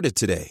 Get started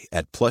today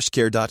at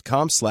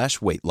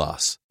plushcare.com/weight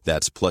loss.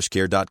 That's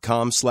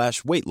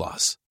plushcare.com/weight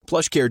loss.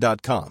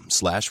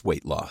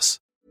 plushcare.com/weight loss.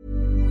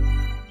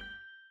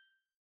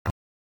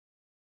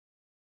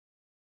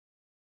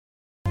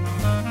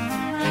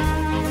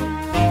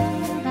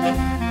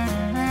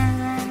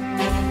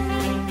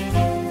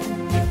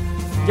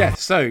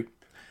 Yes, so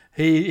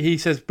he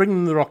says bring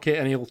them the rocket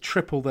and he'll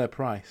triple their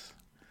price.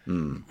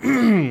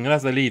 And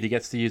as they leave, he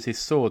gets to use his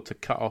sword to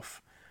cut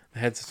off the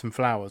heads of some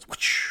flowers,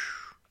 which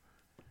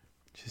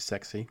is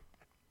sexy.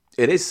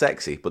 It is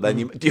sexy, but then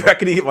do you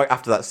reckon he, like,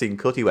 after that scene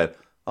cut, he went,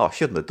 "Oh, I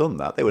shouldn't have done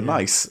that. They were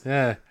nice."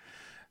 Yeah,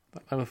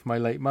 that was for my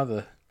late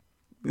mother.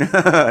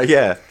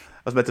 Yeah,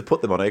 I was meant to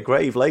put them on her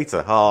grave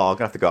later. Oh, I'm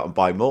gonna have to go out and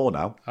buy more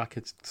now. I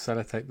could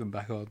sellotape them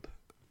back on.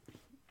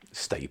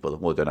 Staple?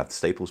 Well, they don't have the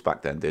staples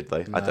back then, did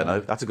they? No. I don't know.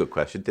 That's a good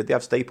question. Did they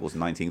have staples in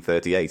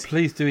 1938?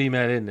 Please do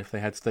email in if they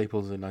had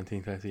staples in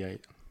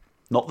 1938.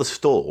 Not the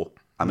store.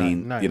 I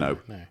mean, no.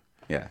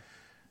 Yeah,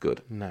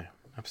 good. No,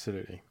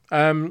 absolutely.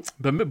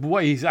 But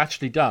what he's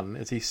actually done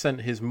is he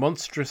sent his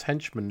monstrous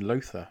henchman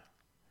Lothar,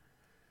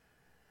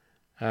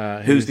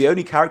 who's the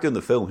only character in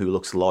the film who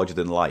looks larger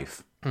than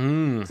life.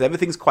 So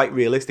everything's quite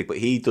realistic, but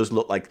he does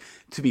look like,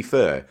 to be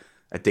fair,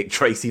 a Dick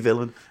Tracy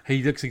villain.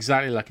 He looks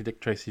exactly like a Dick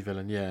Tracy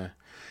villain, yeah.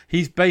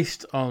 He's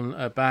based on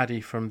a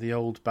baddie from the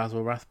old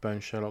Basil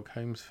Rathbone Sherlock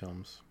Holmes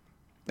films.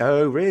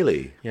 Oh,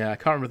 really? Yeah, I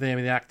can't remember the name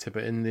of the actor,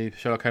 but in the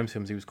Sherlock Holmes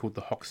films, he was called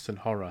the Hoxton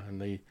Horror,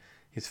 and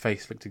his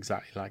face looked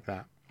exactly like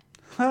that.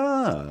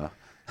 Ah.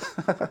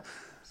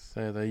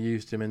 So they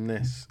used him in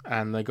this,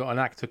 and they got an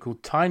actor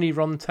called Tiny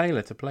Ron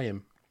Taylor to play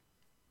him.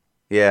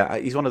 Yeah,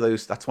 he's one of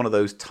those. That's one of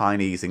those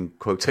tinies in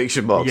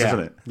quotation marks, isn't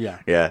it? Yeah.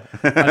 Yeah.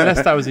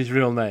 Unless that was his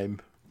real name.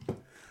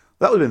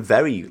 That would have been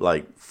very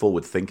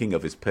forward thinking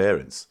of his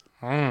parents.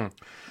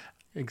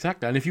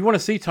 Exactly. And if you want to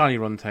see Tiny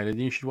Ron Taylor,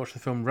 then you should watch the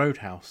film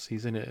Roadhouse.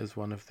 He's in it as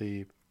one of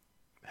the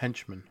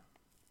henchmen.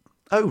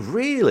 Oh,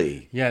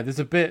 really? Yeah, there's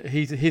a bit.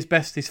 His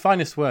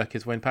finest work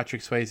is when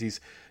Patrick Swayze's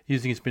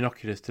using his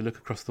binoculars to look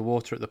across the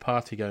water at the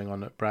party going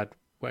on at Brad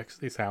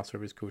Wexley's house,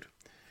 whatever it's called.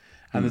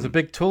 And there's a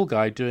big tall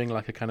guy doing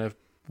like a kind of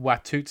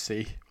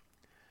Watusi.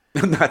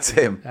 And that's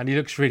him. And he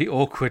looks really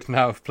awkward and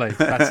out of place.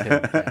 That's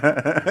him.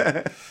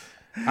 Yeah.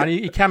 And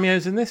he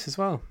cameos in this as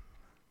well.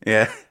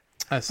 Yeah.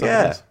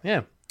 Yeah.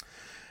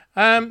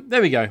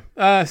 There we go.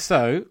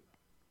 So,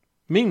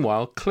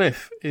 meanwhile,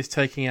 Cliff is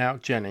taking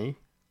out Jenny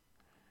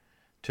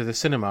to the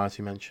cinema, as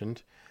you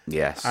mentioned.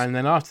 Yes. And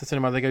then after the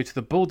cinema, they go to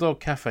the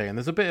Bulldog Cafe. And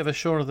there's a bit of a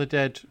Shaun of the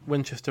Dead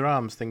Winchester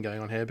Arms thing going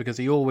on here because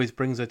he always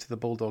brings her to the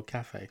Bulldog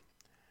Cafe.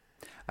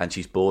 And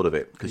she's bored of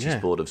it because she's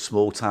bored of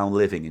small town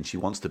living and she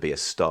wants to be a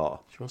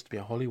star. She wants to be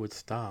a Hollywood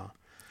star.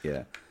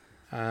 Yeah.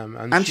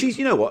 And she's,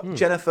 you know what,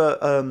 Jennifer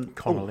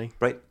Connelly.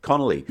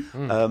 Connelly.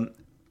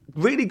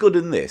 Really good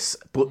in this,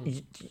 but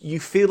you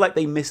feel like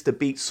they missed a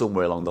beat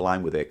somewhere along the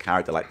line with her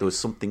character. Like there was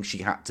something she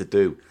had to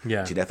do.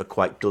 Yeah. She never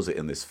quite does it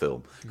in this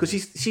film. Because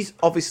she's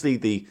obviously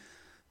the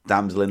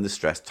damsel in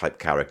distress type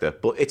character,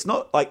 but it's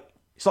not like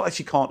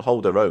she can't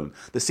hold her own.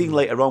 The scene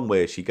later on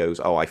where she goes,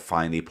 "Oh, I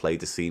finally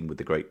played the scene with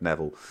the great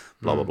Neville,"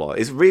 blah, blah, blah.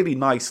 It's a really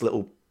nice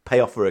little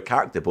payoff for her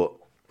character, but,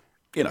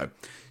 you know,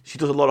 she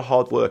does a lot of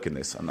hard work in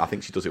this, and I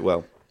think she does it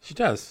well. She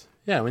does.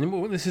 Yeah,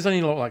 this is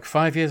only like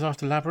 5 years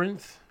after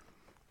Labyrinth.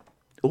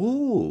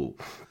 Ooh.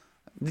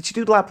 Did she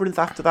do Labyrinth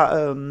after that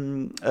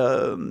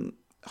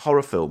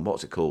horror film?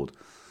 What's it called?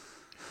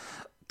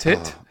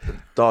 Tit?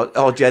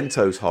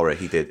 Argento's horror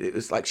he did. It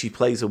was like she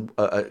plays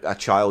a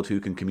child who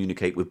can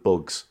communicate with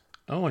bugs.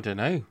 Oh, I don't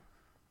know.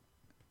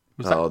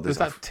 Was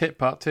that Tit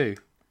Part 2?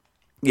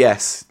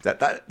 Yes.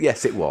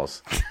 Yes, it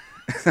was.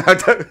 I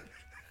don't...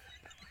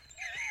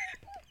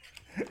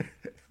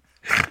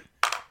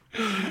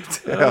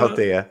 Oh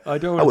dear! I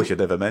wish I'd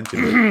never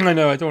mentioned it. I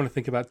know. I don't want to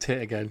think about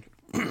tit again.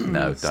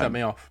 No, set don't.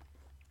 me off.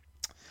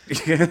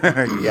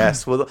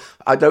 Yes, well,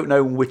 I don't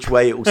know which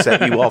way it will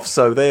set you off,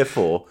 so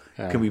therefore,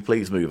 can we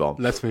please move on?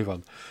 Let's move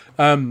on.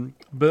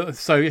 But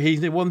so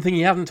the one thing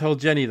he hasn't told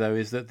Jenny though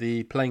is that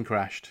the plane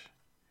crashed.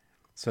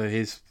 So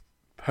his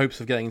hopes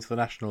of getting into the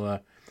National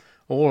are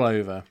all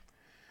over.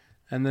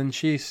 And then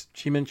she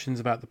mentions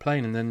about the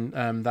plane, and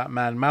then that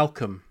man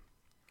Malcolm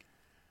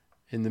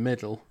in the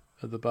middle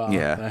at the bar.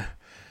 Yeah.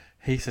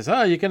 He says,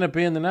 "Oh, you're going to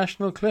be in the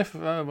National, Cliff,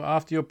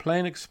 after your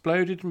plane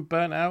exploded and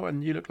burnt out,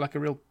 and you look like a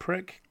real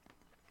prick."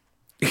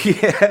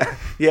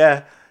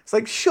 Yeah. It's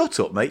like, shut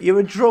up, mate. You're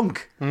a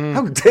drunk.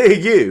 How dare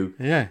you?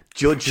 Yeah.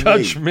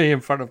 Judge me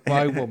in front of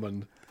my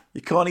woman.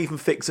 You can't even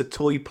fix a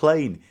toy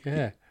plane.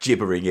 Yeah. You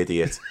gibbering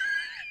idiot.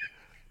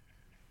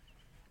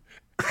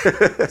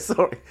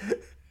 Sorry.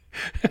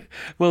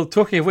 Well,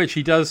 talking of which,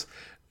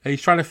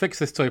 he's trying to fix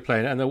this toy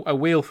plane, and a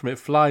wheel from it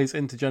flies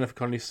into Jennifer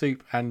Connelly's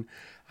soup and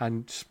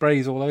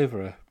sprays all over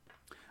her.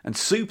 And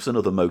soup's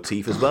another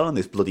motif as well in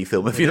this bloody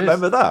film, if you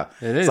remember that.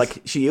 It is. It's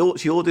like she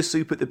orders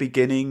soup at the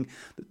beginning,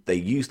 they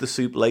use the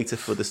soup later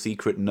for the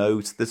secret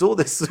note. There's all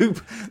this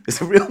soup. There's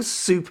a real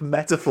soup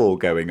metaphor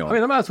going on. I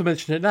mean, I might as well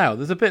mention it now.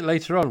 There's a bit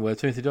later on where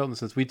Timothy Dalton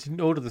says, "We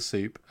didn't order the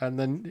soup," and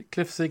then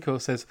Cliff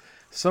Secord says,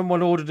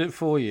 "Someone ordered it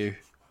for you."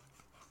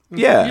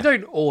 Yeah. You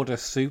don't order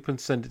soup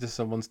and send it to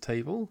someone's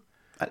table.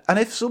 And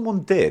if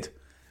someone did,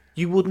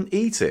 you wouldn't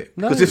eat it.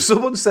 No. Because if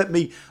someone sent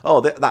me,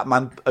 "Oh, that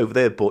man over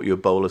there bought you a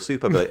bowl of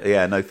soup," I'd be like,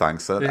 "Yeah, no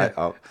thanks.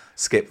 I'll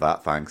skip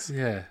that, thanks."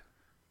 Yeah.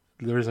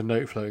 There is a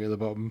note floating at the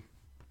bottom.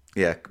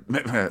 Yeah.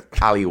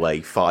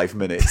 Alleyway, 5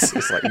 minutes.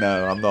 It's like,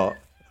 no, I'm not.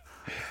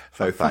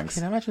 No thanks.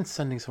 Can imagine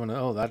sending someone,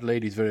 "Oh, that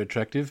lady's very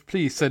attractive.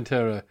 Please send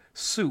her a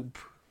soup."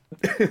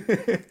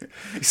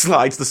 He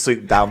slides the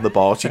soup down the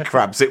bar. She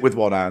grabs it with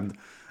one hand.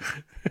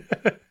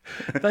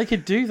 They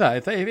could do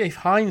that. If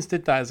Heinz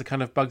did that as a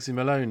kind of Bugsy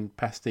Malone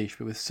pastiche,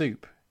 but with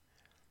soup.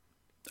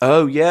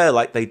 Oh, yeah,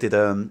 like they did...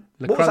 what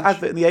was Crunch. that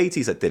advert in the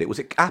 80s that did it? Was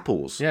it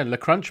Apples? Yeah, Le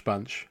Crunch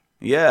Bunch.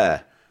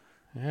 Yeah.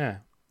 Yeah.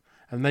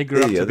 And they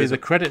grew up to be the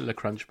Credit Le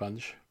Crunch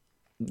Bunch.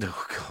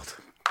 Oh, God.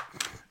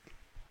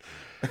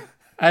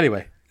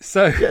 Anyway,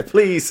 so... Yeah,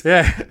 please.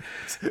 Yeah.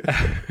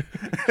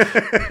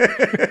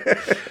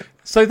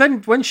 So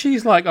then when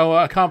she's like, "Oh,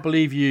 I can't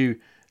believe you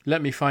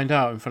let me find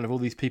out in front of all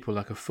these people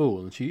like a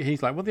fool," and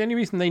he's like, "Well, the only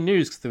reason they knew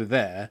is because they were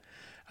there."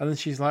 And then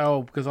she's like,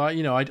 "Oh, because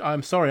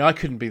I'm sorry, I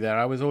couldn't be there.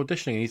 I was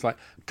auditioning." And he's like,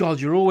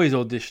 "God, you're always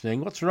auditioning.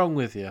 What's wrong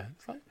with you?"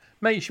 It's like,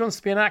 mate, she wants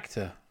to be an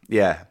actor.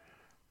 Yeah.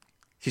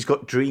 She's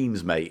got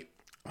dreams, mate.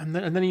 And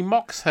then he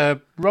mocks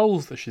her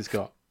roles that she's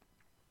got.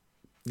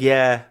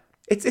 Yeah.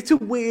 It's a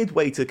weird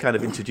way to kind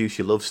of introduce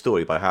your love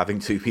story by having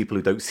two people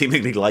who don't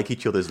seemingly like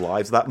each other's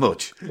lives that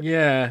much.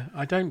 Yeah,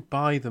 I don't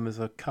buy them as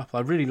a couple.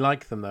 I really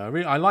like them, though.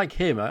 I like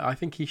him. I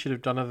think he should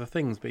have done other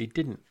things, but he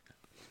didn't.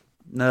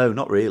 No,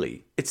 not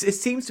really. It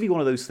seems to be one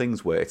of those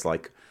things where it's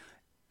like,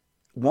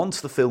 once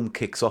the film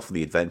kicks off and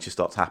the adventure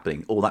starts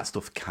happening, all that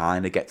stuff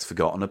kind of gets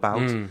forgotten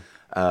about.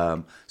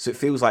 So it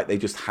feels like they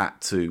just had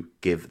to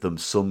give them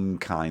some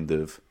kind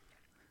of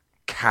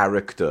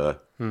character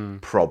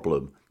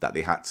problem that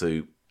they had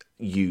to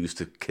use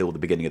to kill the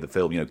beginning of the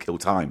film, kill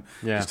time,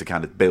 just to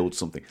kind of build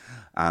something.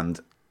 And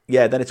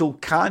yeah, then it's all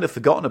kind of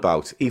forgotten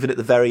about, even at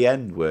the very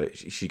end where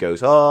she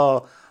goes,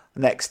 "Oh,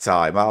 next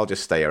time I'll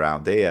just stay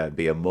around here and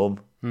be a mum."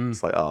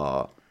 It's like,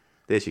 oh,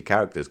 there's your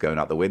characters going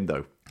out the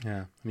window.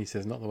 Yeah, and he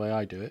says, "Not the way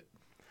I do it."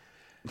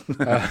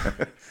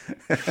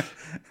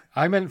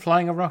 I meant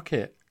flying a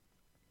rocket.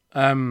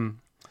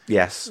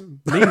 Yes.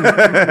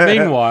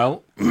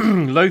 Meanwhile,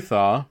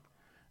 Lothar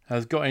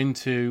has got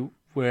into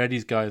where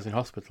Eddie's guy is in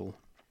hospital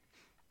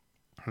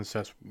and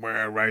says,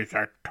 "Where is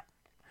it?"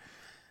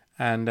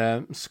 And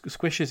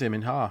squishes him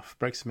in half,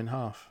 breaks him in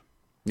half.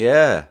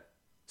 Yeah.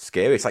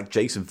 Scary. It's like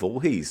Jason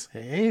Voorhees.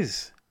 It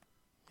is.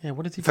 Yeah,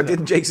 what did he do?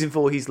 Didn't Jason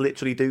Voorhees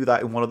literally do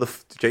that in one of the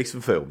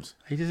Jason films?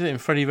 He did it in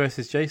Freddy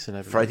vs.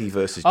 Jason. Freddy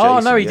vs. Jason. Oh,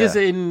 no, he does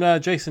it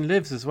in Jason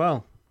Lives as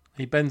well.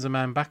 He bends a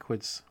man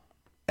backwards.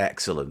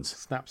 Excellent.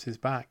 Snaps his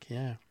back,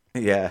 yeah.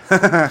 Yeah.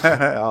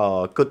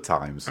 Oh, good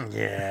times.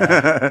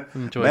 Yeah.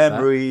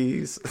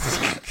 Memories.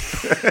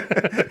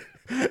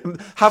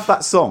 Have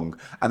that song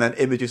and then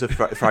images of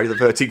Friday the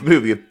 13th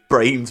movie of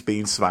brains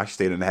being smashed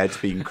in and heads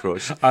being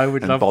crushed. I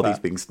would love bodies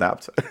that. being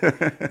snapped.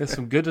 There's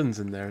some good ones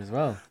in there as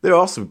well. There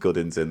are some good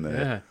ones in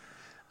there. Yeah.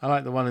 I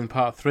like the one in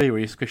part 3 where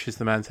he squishes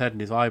the man's head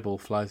and his eyeball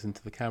flies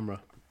into the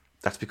camera.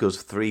 That's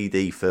because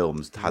 3D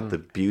films had the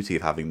beauty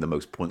of having the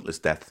most pointless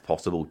death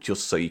possible,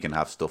 just so you can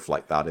have stuff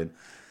like that in.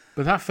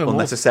 But that film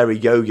unnecessary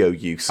yo-yo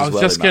use as well. I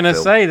was just going to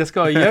say, that's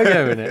got a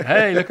yo-yo in it.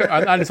 Hey, look,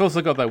 and it's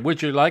also got that,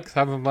 "Would you like to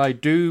have my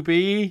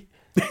doobie?"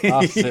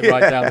 Passes it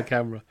right down the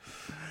camera.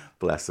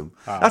 Bless them.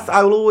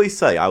 I will always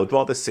say, I would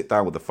rather sit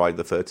down with the Friday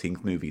the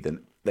 13th movie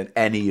than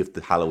any of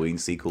the Halloween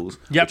sequels,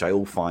 which I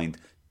all find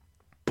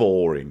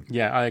boring.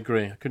 Yeah, I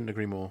agree. I couldn't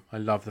agree more. I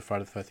love the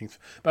Friday the 13th.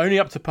 But only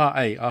up to part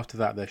 8. After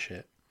that, they're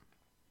shit.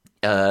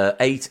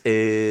 8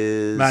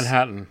 is...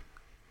 Manhattan.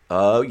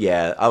 Oh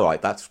yeah, all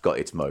right. That's got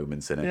its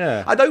moments in it.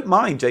 Yeah. I don't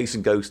mind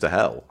Jason Goes to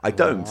Hell. I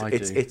don't. I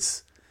do.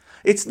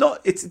 It's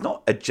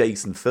not a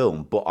Jason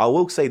film, but I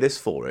will say this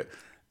for it: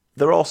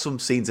 there are some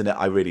scenes in it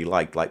I really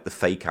liked, like the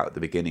fake out at the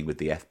beginning with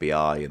the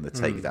FBI and the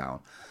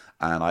takedown.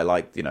 And I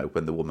liked,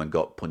 when the woman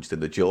got punched in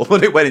the jaw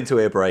and it went into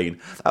her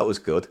brain. That was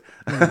good.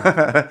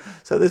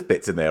 So there's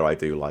bits in there I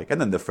do like. And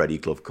then the Freddy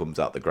glove comes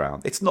out the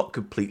ground. It's not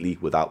completely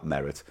without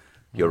merit,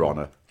 Your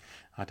Honour.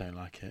 I don't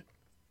like it.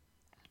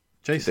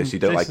 You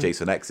don't like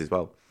Jason X as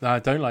well? No, I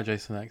don't like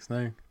Jason X,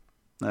 no.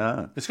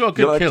 Ah. It's got a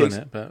good kill in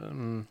it, but...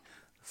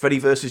 Freddy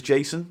versus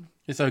Jason?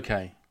 It's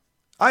okay.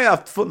 I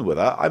have fun with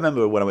that. I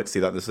remember when I went to see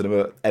that in the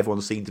cinema,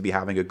 everyone seemed to be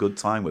having a good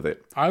time with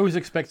it. I was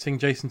expecting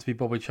Jason to be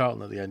Bobby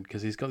Charlton at the end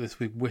because he's got this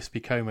wispy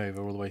comb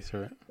over all the way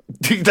through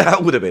it.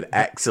 That would have been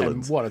excellent.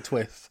 And what a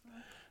twist.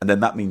 And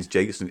then that means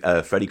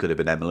Freddy could have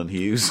been Emlyn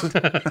Hughes.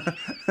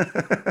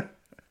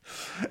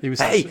 He was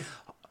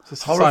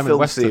horror Simon film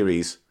Weston.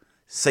 series,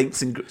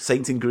 Saints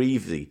in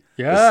Greavesy.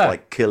 Yeah. It's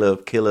like killer,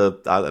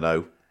 I don't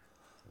know,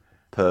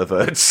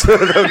 perverts. I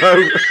don't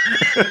know.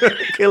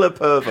 Killer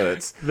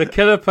perverts. The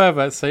killer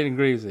perverts, Satan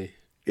Greavesy.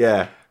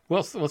 Yeah.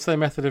 What's their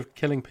method of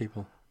killing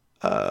people?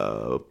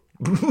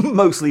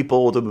 Mostly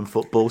boredom and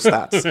football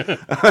stats.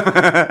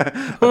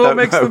 What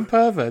makes them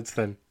perverts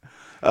then?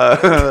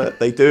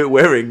 They do it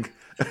wearing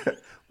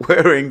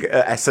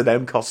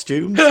S&M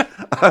costumes.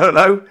 I don't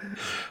know.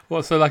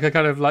 What, so like a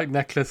kind of like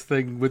necklace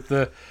thing with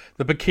the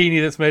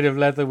bikini that's made of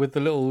leather with the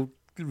little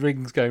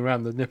rings going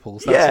around the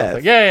nipples. That sort of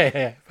thing.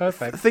 Yeah.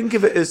 Perfect. Think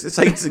of it as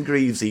Saints and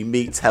Greavesy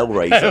meets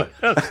Hellraiser.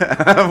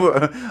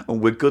 And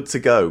we're good to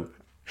go.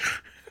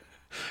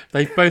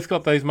 They've both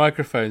got those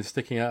microphones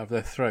sticking out of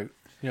their throat.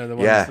 The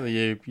ones that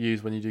you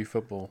use when you do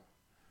football.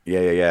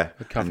 Yeah.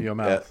 To cover your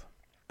mouth.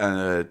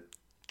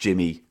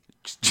 Jimmy,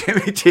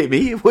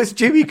 where's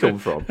Jimmy come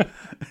from?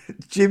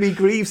 Jimmy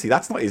Greavesy,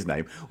 that's not his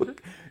name.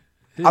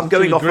 I'm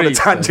going Jimmy off on a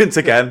tangent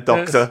again,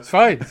 Doctor. It's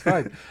fine.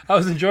 I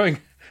was enjoying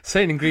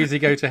Satan and Greavesy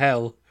Go to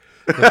Hell.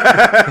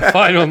 The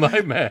final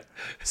nightmare.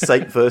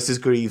 Saint versus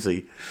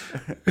Greavesy.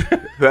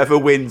 Whoever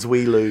wins,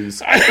 we lose.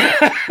 They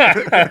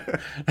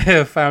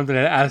are found in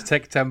an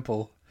Aztec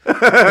temple,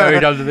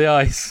 buried under the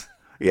ice.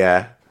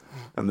 Yeah.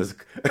 And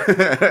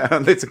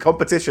it's a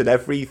competition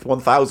every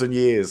 1,000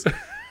 years.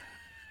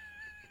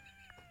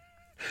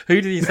 Who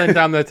did he send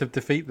down there to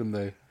defeat them,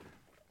 though?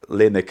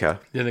 Lineker.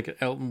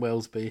 Elton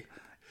Wellesby.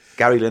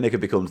 Gary Lineker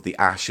becomes the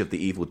Ash of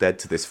the Evil Dead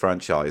to this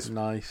franchise.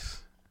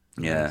 Nice.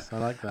 Yeah. Nice. I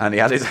like that. And he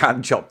had his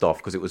hand chopped off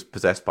because it was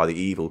possessed by the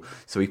evil.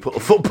 So he put a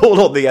football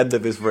on the end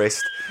of his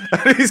wrist.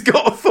 And he's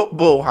got a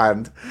football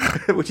hand,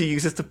 which he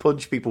uses to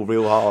punch people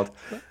real hard.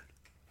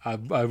 I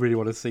really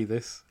want to see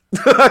this.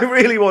 I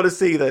really want to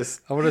see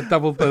this. I want a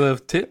double bill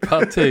of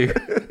part 2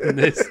 in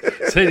this.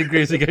 Satan and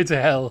Greavesy Go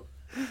to Hell.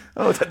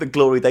 Oh, it's like the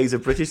glory days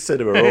of British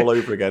cinema all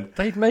over again.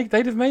 They'd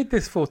have made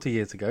this 40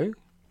 years ago.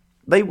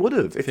 They would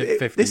have. 50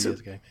 years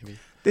ago, maybe.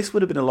 This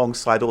would have been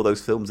alongside all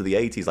those films of the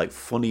 80s, like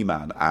Funny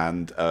Man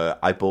and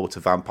I Bought a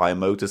Vampire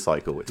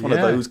Motorcycle. It's one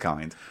of those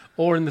kind.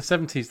 Or in the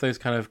 70s, those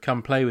kind of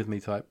come play with me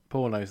type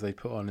pornos they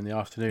put on in the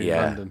afternoon in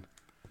London.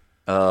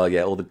 Oh,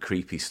 yeah, all the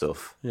creepy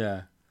stuff.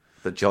 Yeah.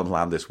 That John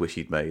Landis wish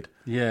he'd made.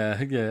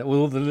 Yeah. Well,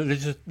 all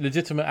the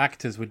legitimate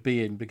actors would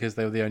be in because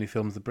they were the only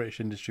films the British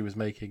industry was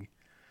making.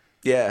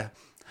 Yeah.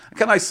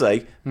 Can I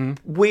say,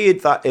 weird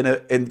that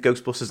in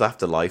Ghostbusters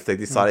Afterlife they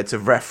decided to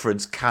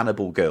reference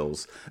Cannibal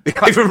Girls, the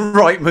Ivan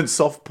Reitman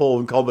soft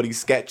porn comedy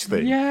sketch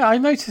thing. Yeah, I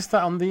noticed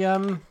that on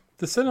the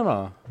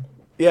cinema.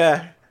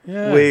 Yeah,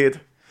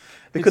 weird.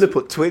 They could have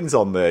put twins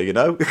on there, It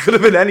could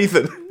have been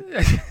anything.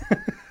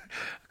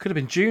 Could have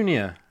been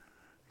Junior.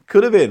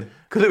 Could have been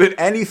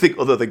anything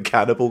other than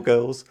Cannibal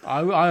Girls.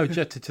 I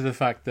objected to the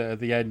fact that at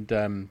the end,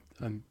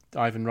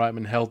 Ivan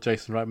Reitman held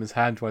Jason Reitman's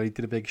hand while he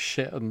did a big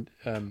shit on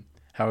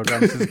Harold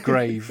Ramis's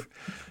grave.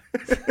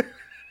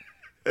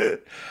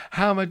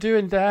 How am I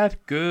doing, Dad?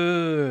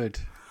 Good.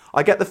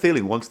 I get the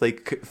feeling once they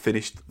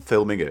finished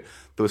filming it,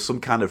 there was some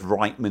kind of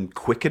Reitman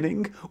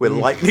quickening where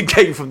lightning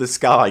came from the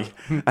sky,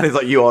 and it's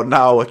like, you are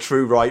now a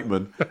true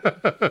Reitman.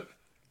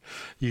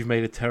 You've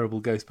made a terrible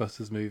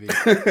Ghostbusters movie,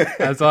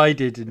 as I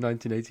did in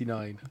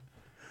 1989.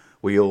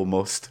 We all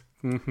must.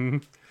 Mm-hmm.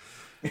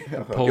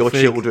 Your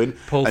children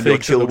Paul and your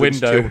Feig to the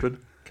children's window. children.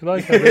 Can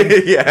I come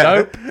in?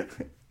 Yeah.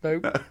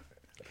 Nope.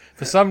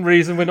 For some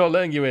reason, we're not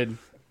letting you in.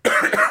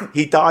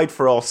 He died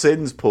for our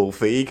sins, Paul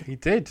Feig. He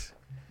did.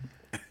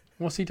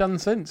 What's he done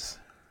since?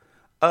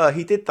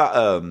 He did that.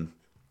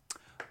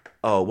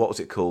 What was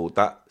it called?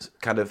 That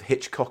kind of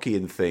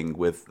Hitchcockian thing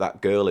with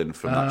that girl in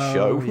from that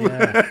show.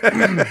 Yeah.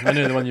 I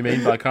know the one you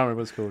mean, but I can't remember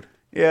what it's called.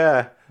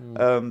 Yeah,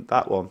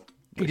 that one.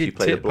 He She did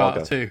played a Tit Part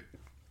blogger. 2.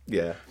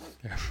 Yeah.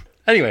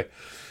 Anyway.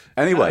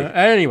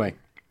 Anyway.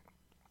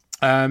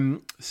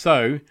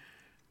 So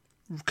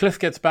Cliff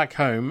gets back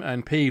home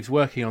and Peeves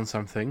working on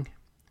something.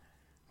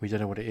 We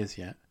don't know what it is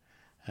yet.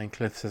 And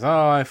Cliff says,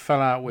 I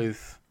fell out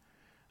with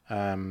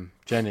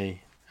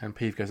Jenny. And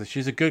Peeves goes,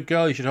 she's a good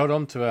girl, you should hold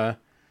on to her.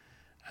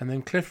 And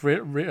then Cliff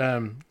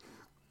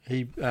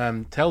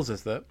tells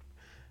us that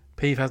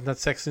Peeve hasn't had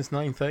sex since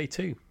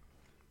 1932.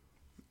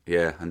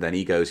 Yeah, and then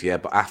he goes, yeah,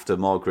 but after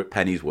Margaret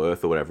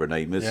Pennyworth or whatever her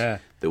name is,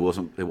 there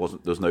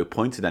was no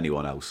point in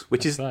anyone else,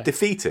 which is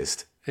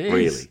defeatist.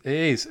 Really, it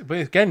is. But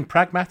again,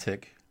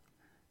 pragmatic.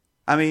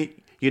 I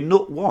mean, you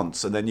nut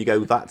once, and then you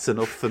go, "That's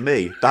enough for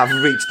me.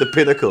 I've reached the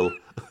pinnacle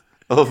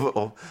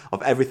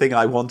of everything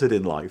I wanted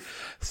in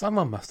life."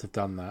 Someone must have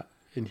done that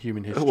in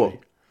human history. What?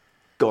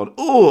 Gone.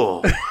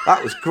 Oh,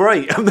 that was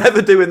great. I'm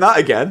never doing that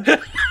again.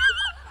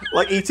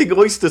 Like eating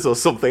oysters or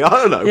something. I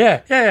don't know.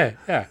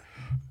 Yeah.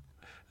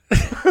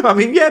 I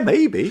mean, yeah,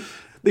 maybe.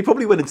 They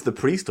probably went into the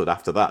priesthood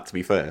after that, to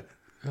be fair.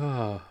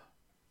 Oh,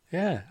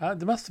 yeah.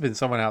 There must have been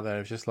someone out there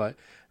who's just like,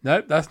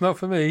 nope, that's not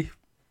for me.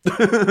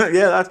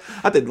 Yeah,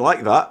 I didn't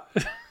like that.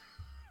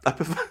 I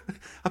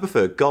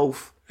prefer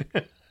golf.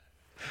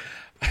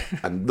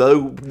 And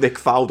though Nick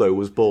Faldo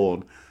was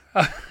born.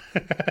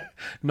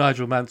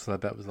 Nigel Mansell, I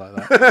bet, was like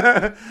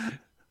that.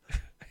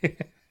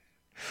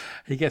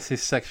 He gets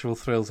his sexual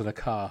thrills in a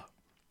car.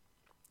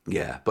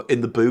 Yeah, but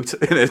in the boot,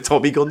 in a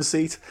Tommy gun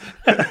seat,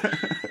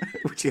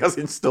 which he has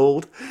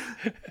installed.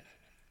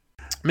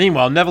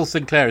 Meanwhile, Neville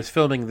Sinclair is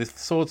filming this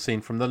sword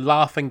scene from The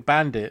Laughing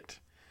Bandit.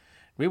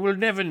 We will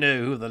never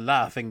know who the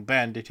Laughing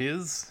Bandit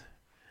is.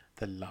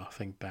 The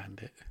Laughing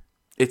Bandit.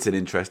 It's an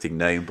interesting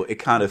name, but it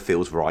kind of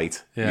feels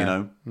right, you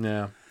know?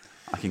 Yeah.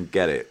 I can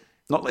get it.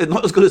 Not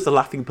as good as The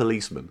Laughing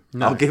Policeman.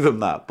 No. I'll give him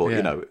that, but,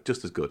 you know,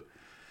 just as good.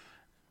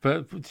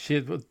 But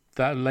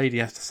that lady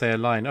has to say a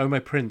line, "Oh, my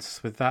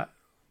prince, with that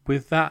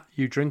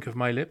you drink of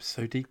my lips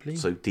so deeply."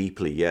 So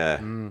deeply, yeah.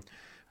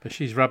 But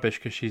she's rubbish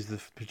because she's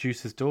the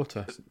producer's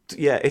daughter.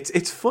 Yeah,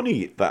 it's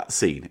funny, that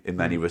scene, in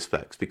many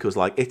respects, because,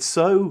 like, it's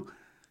so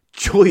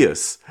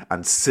joyous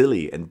and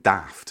silly and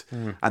daft,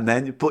 and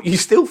then, but you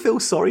still feel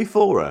sorry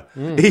for her,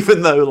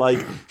 even though,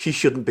 like, she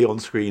shouldn't be on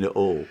screen at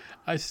all.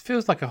 It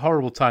feels like a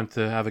horrible time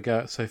to have a go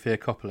at Sofia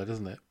Coppola,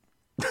 doesn't it?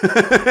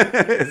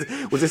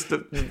 Was this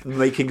the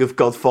making of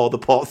Godfather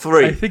Part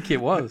 3? I think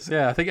it was,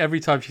 yeah. I think every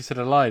time she said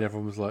a line,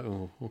 everyone was like,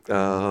 oh, okay.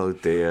 Oh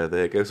dear,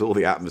 there goes all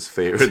the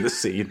atmosphere in the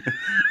scene.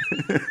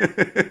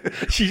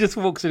 She just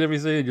walks in every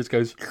scene and just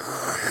goes...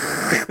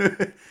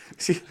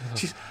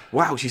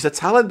 she's a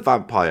talent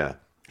vampire.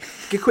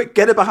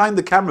 Get her behind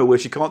the camera where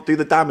she can't do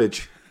the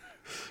damage.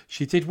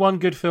 She did one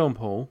good film,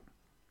 Paul.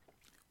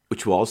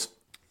 Which was?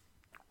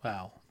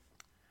 Wow.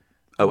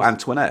 Oh,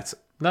 Antoinette.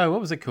 No,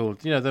 what was it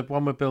called? You know, the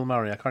one with Bill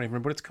Murray. I can't even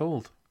remember what it's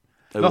called.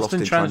 Oh, Lost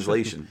in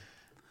Translation.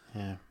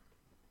 Yeah.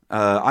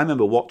 I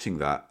remember watching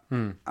that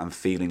and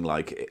feeling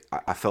like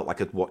I felt like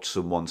I'd watched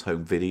someone's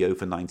home video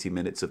for 90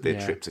 minutes of their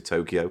trip to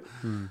Tokyo.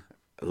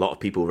 A lot of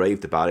people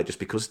raved about it just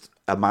because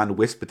a man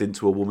whispered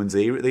into a woman's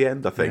ear at the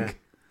end, I think. Yeah.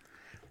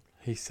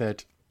 He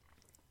said,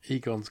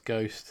 Egon's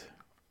ghost.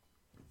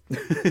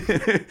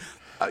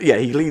 Yeah,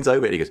 he leans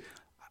over and he goes,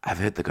 I've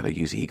heard they're going to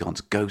use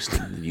Egon's ghost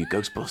in the new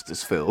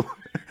Ghostbusters film.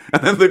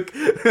 And then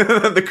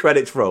the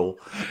credits roll.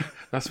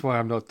 That's why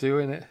I'm not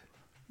doing it.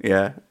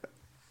 Yeah.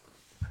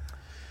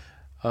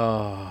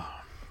 Oh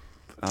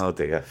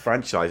dear.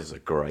 Franchises are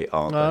great,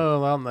 aren't they?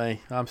 Oh, aren't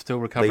they? I'm still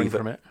recovering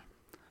from it.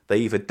 They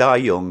either die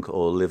young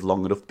or live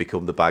long enough to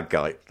become the bad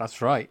guy.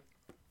 That's right.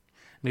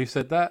 And who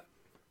said that?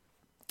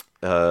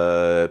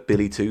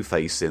 Billy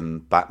Two-Face in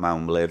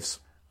Batman Lives.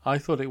 I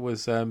thought it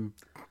was...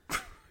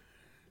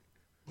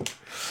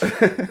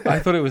 I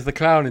thought it was the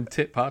clown in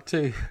Tit Part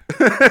 2.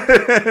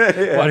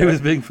 Yeah. While he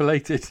was being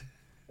filleted.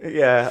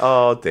 Yeah,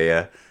 oh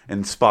dear.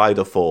 In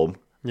spider form.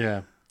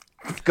 Yeah.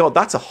 God,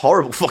 that's a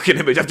horrible fucking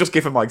image I've just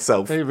given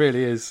myself. It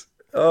really is.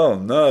 Oh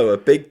no, a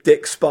big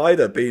dick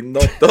spider being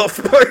knocked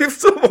off by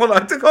someone I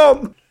took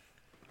on.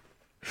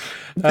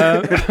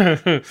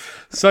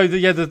 So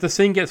the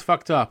scene gets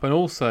fucked up, and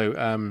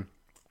also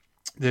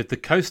the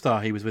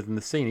co-star he was with in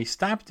the scene, he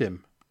stabbed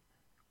him.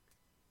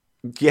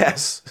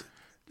 Yes.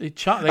 I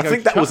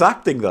think that was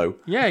acting, though.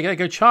 Yeah, they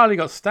go, Charlie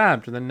got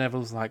stabbed, and then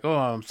Neville's like, "Oh,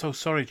 I'm so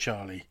sorry,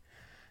 Charlie."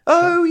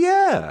 Oh,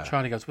 yeah.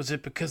 Charlie goes, "Was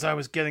it because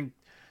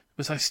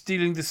was I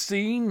stealing the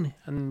scene?"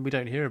 And we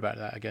don't hear about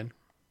that again.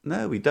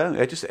 No, we don't.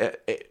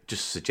 It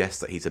just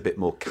suggests that he's a bit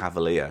more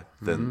cavalier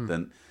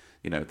than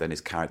his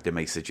character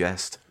may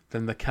suggest.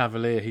 Than the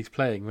cavalier he's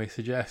playing may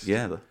suggest.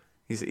 Yeah,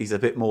 he's a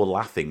bit more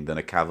laughing than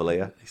a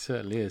cavalier. He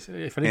certainly is.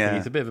 If anything,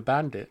 he's a bit of a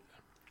bandit.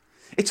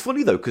 It's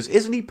funny, though, because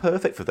isn't he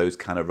perfect for those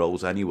kind of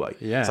roles anyway?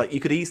 Yeah. It's like you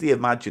could easily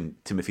imagine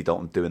Timothy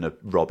Dalton doing a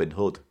Robin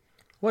Hood.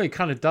 Well, he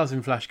kind of does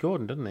in Flash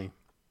Gordon, doesn't he?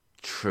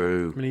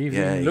 True. I mean, he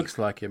even looks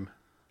like him.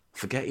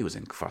 Forget he was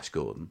in Flash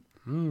Gordon.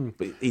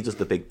 But he does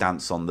the big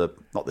dance on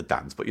not the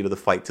dance, but the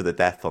fight to the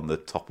death on the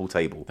topple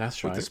table.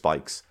 That's with the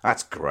spikes.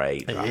 That's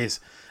great. It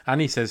is.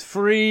 And he says,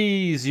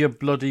 "Freeze, you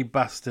bloody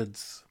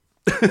bastards."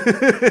 Which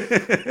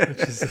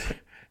is,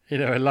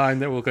 a line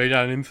that will go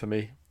down in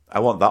infamy.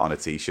 I want that on a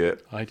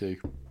t-shirt. I do.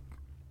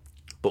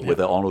 But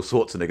with Arnold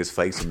Schwarzenegger's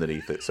face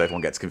underneath it, so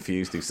everyone gets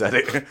confused who said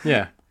it.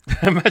 Yeah.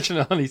 Imagine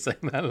Arnie saying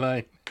that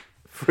line.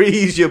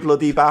 Freeze, you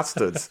bloody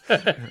bastards.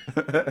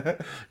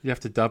 You have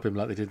to dub him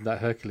like they did in that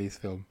Hercules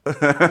film. Dub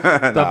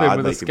him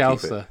with a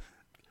Scouser.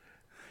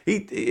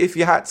 If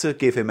you had to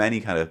give him any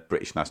kind of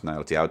British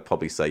nationality, I would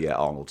probably say,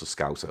 Arnold's a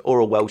Scouser. Or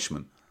a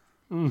Welshman.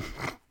 I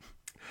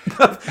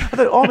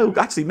don't Arnold,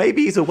 actually,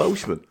 maybe he's a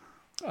Welshman.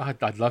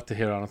 I'd love to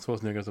hear Arnold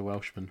Schwarzenegger as a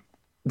Welshman.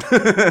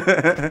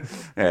 Yeah,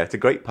 it's a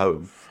great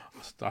poem.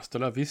 Hasta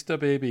la vista,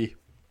 baby.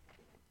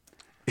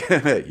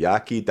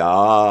 Yaki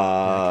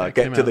da.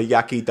 Get to the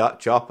Yaki da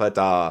chopper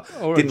da.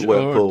 Didn't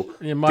work, Paul.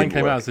 Yeah, mine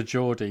came out as a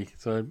Geordie,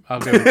 so I'll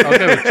go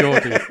with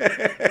Geordie.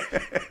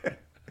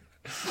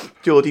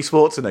 Geordie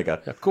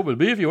Schwarzenegger. Yeah, come with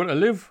me if you want to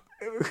live.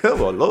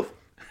 Come on, love.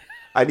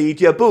 I need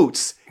your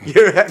boots,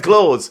 your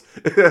claws,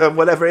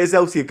 whatever it is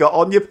else you've got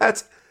on your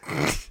pet.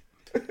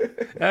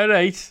 All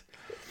right.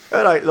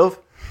 All right, love.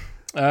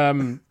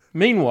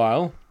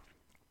 Meanwhile,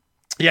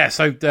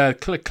 so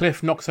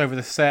Cliff knocks over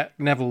the set.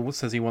 Neville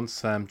says he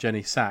wants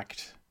Jenny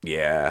sacked.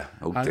 Yeah.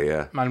 Oh,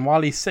 dear. And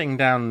while he's sitting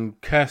down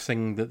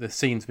cursing that the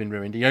scene's been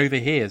ruined, he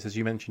overhears, as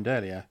you mentioned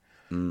earlier,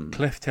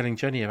 Cliff telling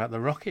Jenny about the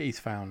rocket he's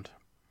found.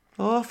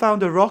 Oh, I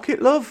found a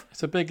rocket, love.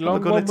 It's a big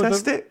long one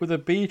with a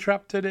bee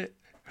trapped in it.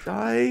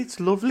 Aye,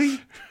 it's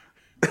lovely.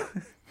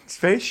 It's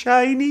very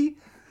shiny.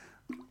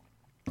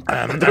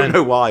 I don't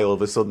know why all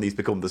of a sudden he's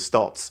become the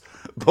Stotts,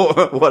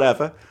 but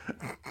whatever.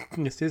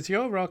 This is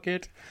your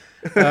rocket.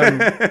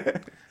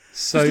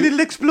 So a little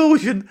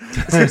explosion.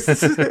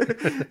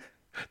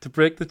 To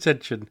break the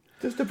tension.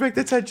 Just to break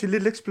the tension,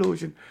 little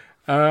explosion.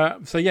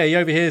 He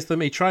overhears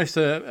them. He tries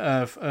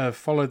to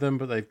follow them,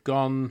 but they've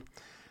gone.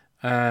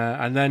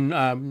 And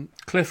then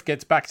Cliff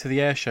gets back to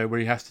the air show where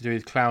he has to do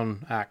his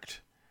clown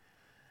act.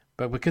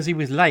 But because he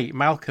was late,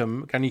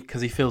 Malcolm, and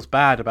because he feels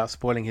bad about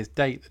spoiling his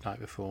date the night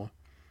before,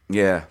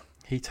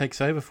 he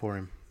takes over for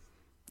him.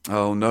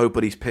 Oh no,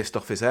 but he's pissed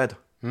off his head.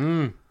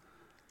 And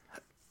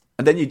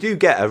then you do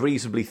get a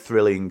reasonably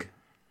thrilling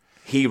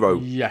hero.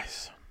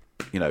 Yes.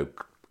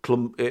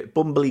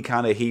 Bumbly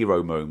kind of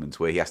hero moment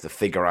where he has to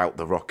figure out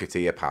the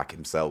Rocketeer pack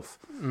himself.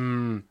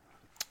 And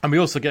we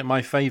also get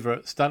my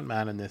favourite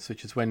stuntman in this,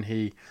 which is when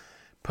he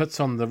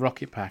puts on the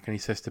rocket pack and he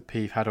says to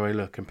Peeve, "How do I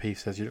look?" And Peeve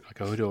says, "You look like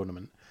a hood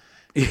ornament."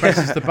 He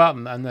presses the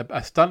button, and a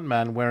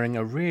stuntman wearing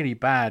a really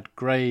bad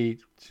grey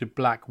to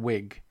black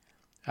wig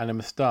and a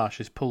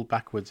moustache is pulled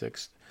backwards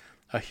at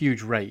a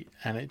huge rate,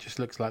 and it just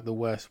looks like the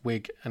worst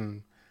wig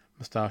and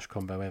moustache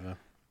combo ever.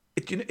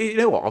 You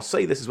know what? I'll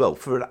say this as well.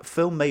 For a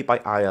film made by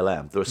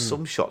ILM, there are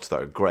some shots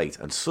that are great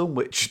and some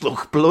which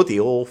look bloody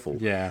awful.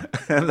 Yeah.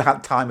 And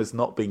that time has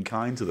not been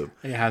kind to them.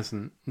 It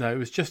hasn't. No, it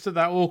was just at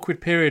that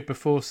awkward period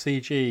before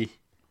CG,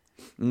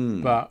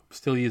 but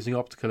still using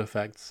optical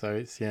effects. So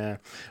it's,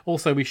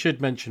 Also, we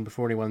should mention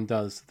before anyone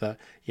does that,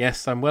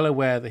 yes, I'm well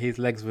aware that his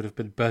legs would have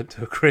been burnt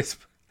to a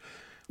crisp.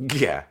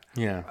 Yeah.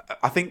 Yeah.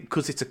 I think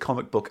because it's a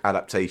comic book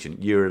adaptation,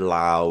 you're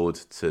allowed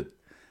to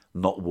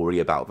not worry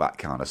about that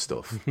kind of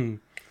stuff.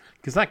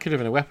 Because that could have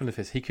been a weapon of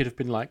his. He could have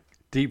been like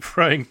deep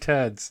frying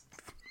turds.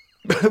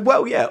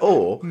 Well, yeah,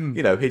 or,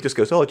 he just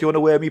goes, "Oh, do you want to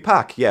wear me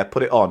pack? Yeah,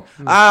 put it on.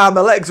 My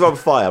legs are on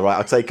fire. Right,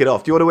 I'll take it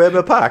off. Do you want to wear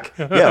my pack?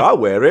 Yeah, I'll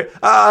wear it.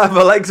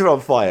 My legs are on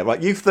fire.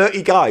 Right, you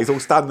 30 guys all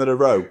stand in a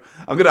row.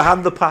 I'm going to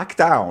hand the pack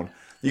down.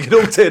 You can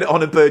all turn it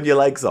on and burn your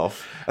legs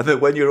off. And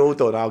then when you're all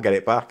done, I'll get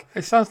it back."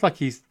 It sounds like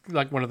he's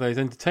like one of those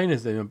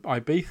entertainers in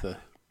Ibiza.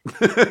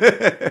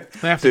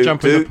 They have to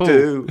jump in the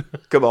pool.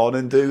 Come on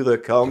and do the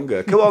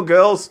conga. Come on,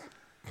 girls.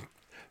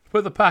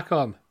 Put the pack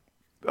on.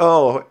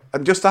 Oh,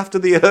 and just after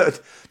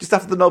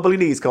the Nobly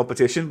Knees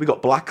competition, we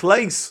got black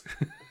lace.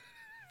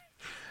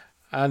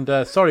 And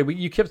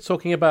you kept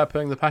talking about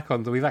putting the pack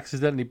on, so we've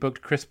accidentally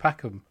booked Chris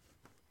Packham.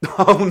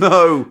 Oh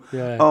no!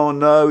 Yeah. Oh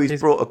no! He's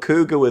brought a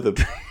cougar with him,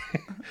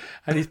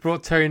 and he's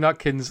brought Terry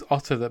Nutkin's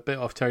otter that bit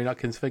off Terry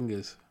Nutkin's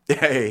fingers.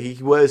 Yeah, he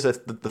wears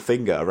the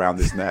finger around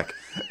his neck,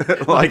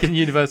 like in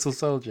Universal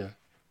Soldier.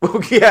 Well,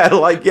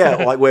 like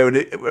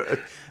wearing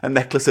a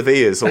necklace of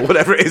ears or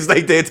whatever it is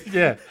they did.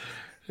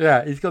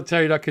 Yeah, he's got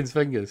Terry Nutkin's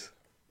fingers.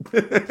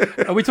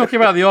 Are we talking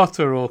about the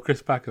otter or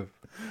Chris Packham?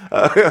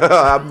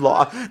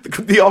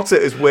 The otter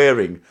is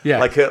wearing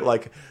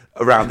like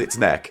around its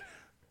neck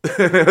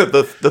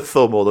the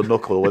thumb or the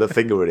knuckle or whatever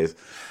finger it is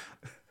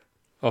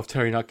of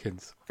Terry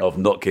Nutkins. Of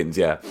Nutkins,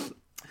 yeah.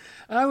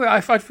 Oh,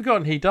 I'd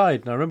forgotten he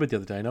died, and I remembered the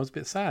other day, and I was a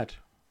bit sad.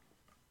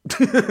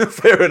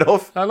 Fair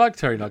enough. I like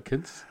Terry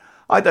Nutkins.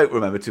 I don't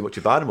remember too much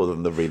about him other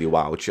than the really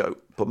wild show,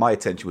 but my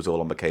attention was all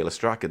on Michaela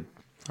Strachan.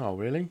 Oh,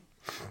 really?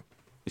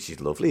 She's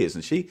lovely,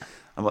 isn't she?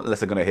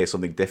 Unless I'm going to hear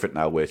something different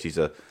now where she's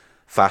a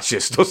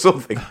fascist or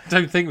something. I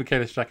don't think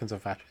Michaela Strachan's a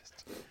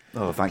fascist.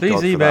 Oh, thank God for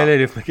that. Please email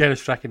in if Michaela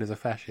Strachan is a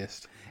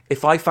fascist.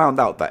 If I found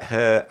out that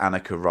her,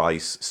 Anneka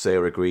Rice,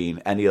 Sarah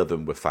Green, any of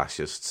them were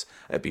fascists,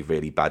 it'd be a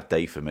really bad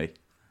day for me.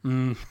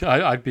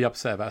 I'd be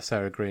upset about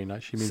Sarah Green.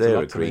 She means Sarah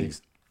a lot to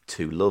Green's me.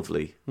 Too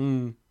lovely.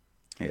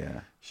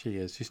 Yeah. She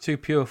is. She's too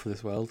pure for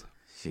this world.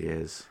 She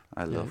is.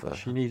 I love her.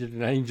 She needed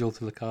an angel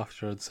to look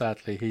after her, and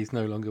sadly, he's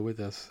no longer with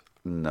us.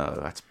 No,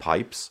 that's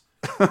Pipes.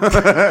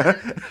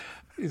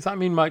 Does that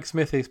mean Mike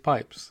Smith is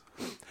Pipes?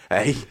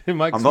 Hey,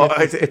 Mike I'm Smith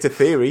not. It's a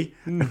theory.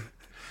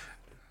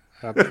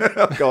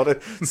 Oh God,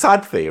 a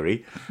sad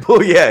theory.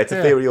 But yeah, it's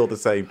a theory all the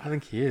same. I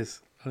think he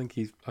is. I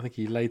think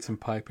he laid some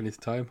pipe in his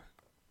time.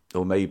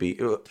 Or maybe...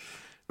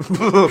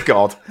 Oh,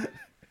 God.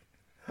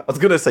 I was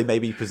going to say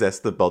maybe he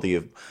possessed the body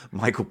of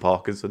Michael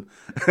Parkinson.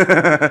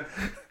 I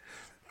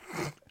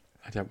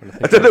don't want to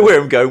think I don't know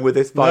where I'm going with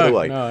this, by the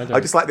way. No, I don't. I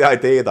just like the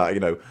idea that, you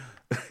know...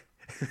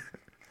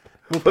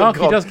 Well,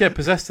 Parky does get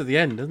possessed at the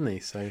end, doesn't he?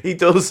 So He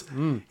does.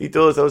 He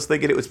does. I was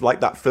thinking it was like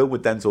that film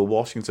with Denzel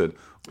Washington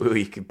where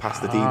he can pass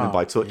the demon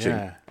by touching.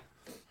 Yeah.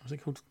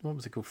 What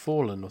was it called?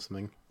 Fallen or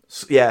something?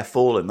 Yeah,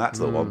 Fallen. That's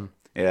the one.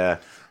 Yeah.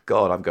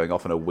 God, I'm going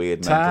off on a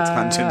weird mental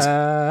tangent.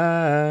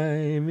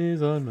 Time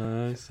is on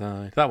my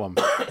side. That one.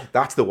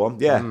 That's the one.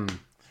 Yeah.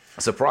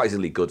 A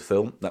surprisingly good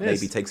film that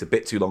Yes. maybe takes a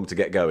bit too long to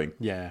get going.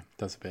 Yeah,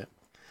 does a bit.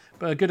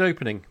 But a good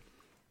opening.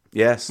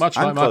 Yes. Much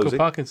and like Michael closing.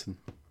 Parkinson.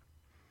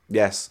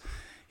 Yes,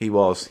 he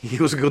was. He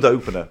was a good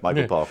opener,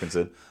 Michael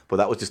Parkinson. But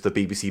that was just a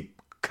BBC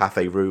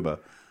cafe rumour.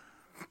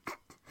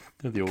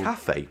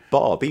 Cafe?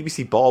 Bar?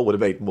 BBC bar would have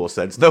made more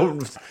sense. No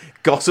one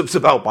gossips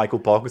about Michael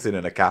Parkinson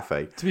in a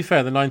cafe. To be fair,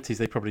 in the 90s,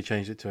 they probably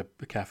changed it to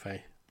a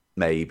cafe.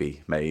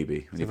 Maybe. When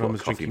you Everyone put a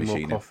was coffee drinking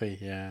machine more coffee,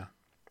 yeah.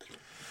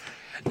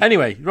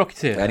 Anyway,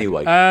 Rocketeer.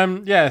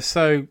 Anyway.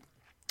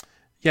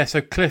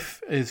 So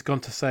Cliff is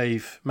gone to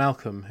save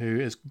Malcolm, who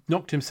has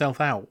knocked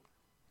himself out,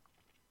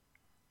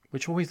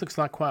 which always looks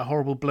like quite a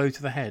horrible blow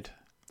to the head.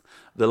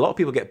 A lot of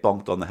people get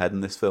bonked on the head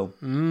in this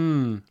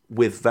film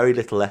with very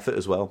little effort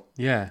as well.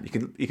 Yeah.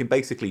 You can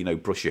basically,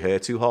 brush your hair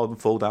too hard and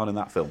fall down in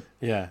that film.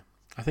 Yeah.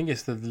 I think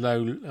it's the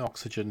low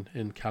oxygen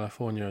in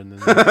California and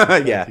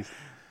yeah.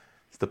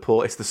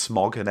 It's the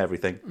smog and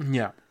everything.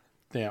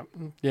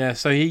 Yeah.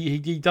 So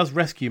he does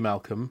rescue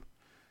Malcolm,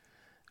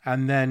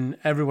 and then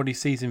everybody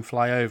sees him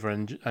fly over,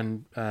 and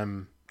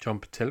John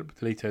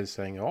Polito is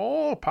saying,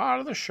 "Oh, part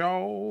of the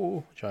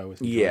show," which I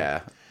always enjoy.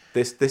 Yeah.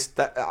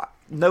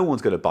 No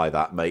one's going to buy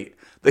that, mate.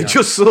 They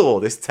just saw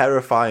this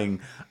terrifying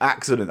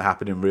accident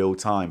happen in real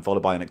time,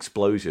 followed by an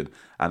explosion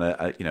and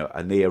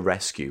a near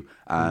rescue.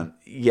 And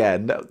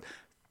no.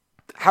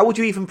 How would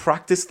you even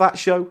practice that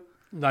show?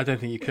 I don't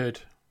think you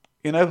could.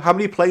 How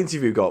many planes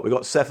have you got? We've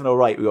got 7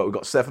 or 8. We've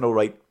got 7 or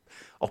 8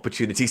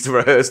 opportunities to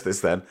rehearse this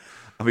then.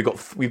 And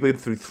we've been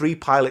through 3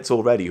 pilots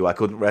already who I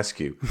couldn't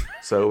rescue.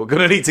 So we're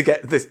going to need to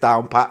get this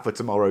down pat for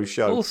tomorrow's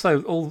show.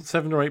 Also, all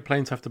 7 or 8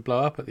 planes have to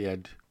blow up at the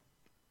end.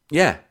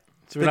 Yeah.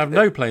 So we'll have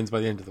no planes by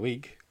the end of the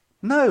week.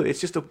 No,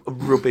 it's just a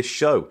rubbish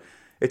show.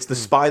 It's the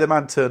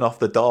Spider-Man turn off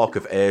the dark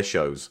of air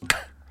shows. I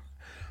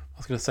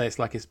was going to say it's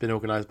like it's been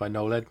organised by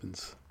Noel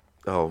Edmonds.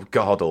 Oh,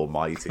 God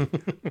almighty.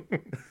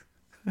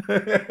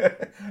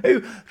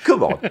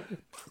 Come on.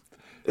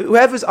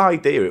 Whoever's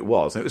idea it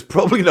was, and it was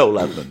probably Noel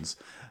Edmonds,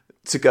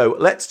 to go,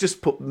 let's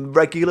just put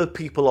regular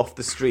people off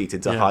the street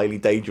into highly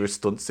dangerous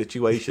stunt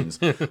situations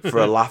for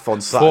a laugh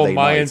on Saturday night. For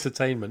my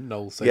entertainment,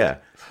 Noel said. Yeah.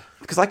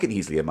 Because I can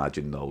easily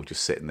imagine Noel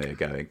just sitting there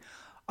going,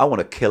 I want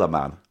to kill a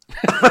man.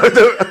 And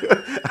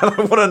I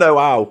want to know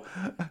how.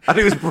 And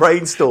he was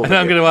brainstorming. And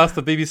I'm going to ask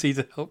the BBC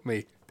to help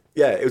me.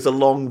 Yeah, it was a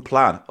long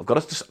plan. I've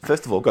got to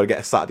first of all, got to get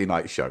a Saturday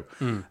night show.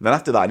 And then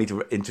after that, I need to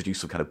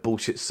introduce some kind of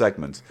bullshit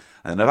segment.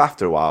 And then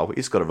after a while, you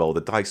just got to roll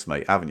the dice,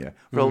 mate, haven't you?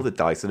 Roll the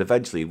dice, and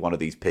eventually one of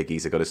these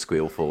piggies are going to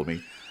squeal for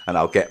me, and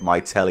I'll get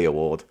my telly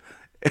award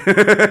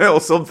or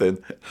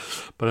something.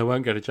 But I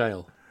won't go to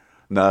jail.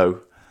 No.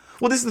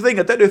 Well, this is the thing.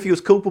 I don't know if he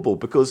was culpable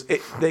because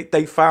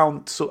they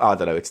found... So, I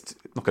don't know. It's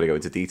not going to go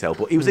into detail,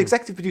 but he was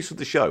executive producer of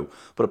the show,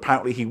 but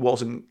apparently he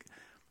wasn't...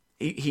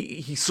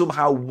 He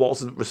somehow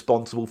wasn't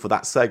responsible for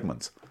that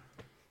segment.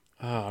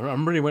 I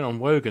really went on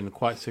Wogan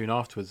quite soon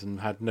afterwards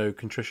and had no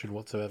contrition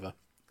whatsoever.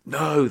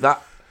 No,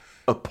 that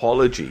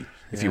apology,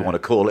 if you want to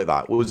call it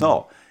that, was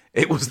not.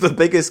 It was the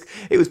biggest...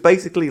 It was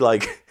basically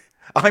like...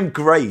 I'm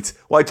great.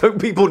 Why don't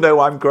people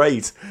know I'm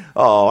great?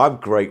 Oh, I'm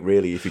great,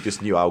 really, if you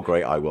just knew how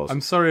great I was.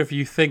 I'm sorry if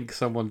you think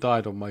someone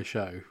died on my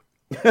show.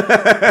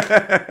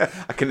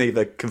 I can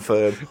neither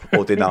confirm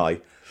or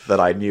deny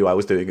that I knew I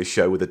was doing a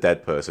show with a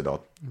dead person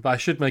on. But I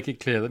should make it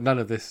clear that none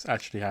of this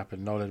actually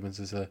happened. Noel Edmonds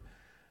is a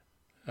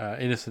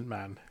innocent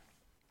man.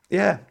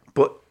 Yeah,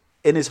 but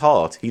in his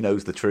heart, he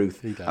knows the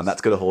truth. He does. And that's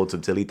going to haunt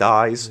him till he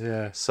dies.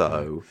 Yeah.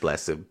 So,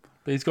 bless him.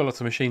 But he's got lots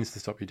of machines to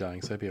stop you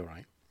dying, so he'll be all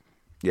right.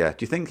 Yeah.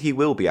 Do you think he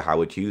will be a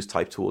Howard Hughes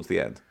type towards the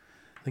end?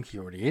 I think he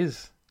already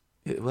is.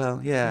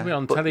 Well, yeah. He'll be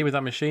on telly with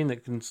that machine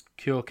that can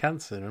cure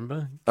cancer,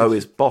 remember?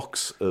 His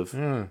box of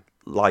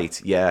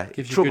light, yeah.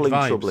 Gives you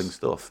troubling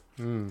stuff.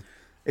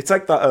 It's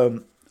like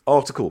that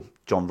article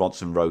John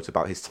Ronson wrote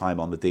about his time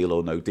on the Deal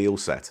or No Deal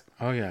set.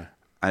 Oh, yeah.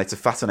 And it's a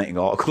fascinating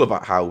article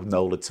about how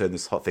Noel had turned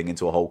this thing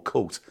into a whole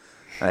cult.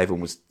 And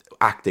everyone was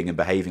acting and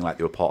behaving like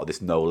they were part of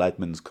this Noel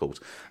Edmonds cult.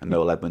 And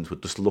Noel Edmonds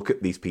would just look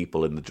at these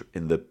people in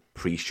the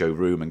pre-show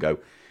room and go,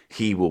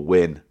 he will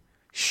win,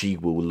 she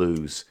will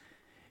lose.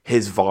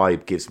 His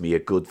vibe gives me a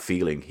good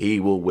feeling, he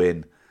will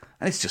win.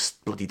 And it's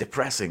just bloody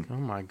depressing. Oh,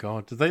 my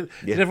God. Did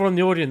everyone in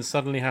the audience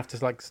suddenly have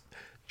to, like,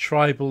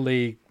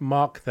 tribally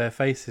mark their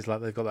faces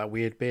like they've got that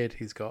weird beard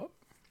he's got?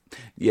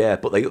 Yeah,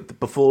 but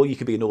before you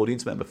can be an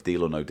audience member for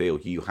Deal or No Deal,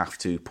 you have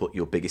to put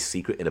your biggest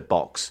secret in a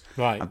box,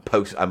 right, and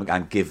post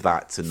and give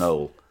that to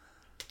Noel.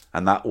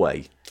 and that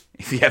way,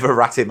 if you ever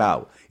rat him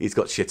out, he's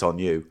got shit on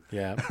you.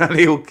 Yeah. And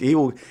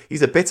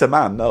he's a bitter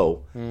man,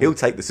 Noel. He'll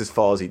take this as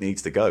far as he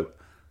needs to go.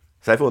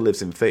 So everyone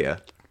lives in fear.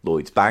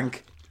 Lloyd's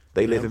Bank,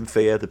 they live in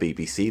fear. The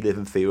BBC live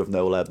in fear of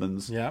Noel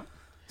Edmonds. Yeah.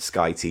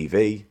 Sky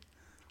TV.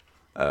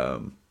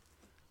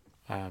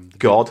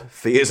 God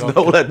fears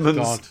Noel Edmonds.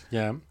 God,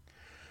 yeah.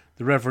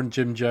 The Reverend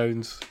Jim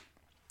Jones.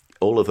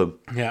 All of them.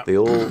 Yeah. They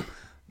all.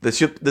 There's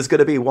going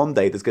to be one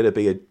day. There's going to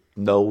be a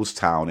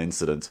Noelstown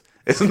incident,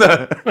 isn't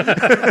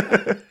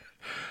there?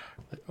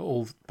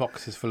 All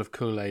boxes full of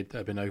Kool-Aid that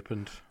have been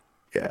opened.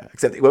 Yeah,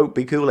 except it won't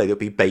be Kool-Aid. It'll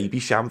be Baby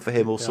Sham for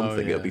him or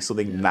something. Yeah. It'll be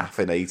something naff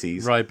in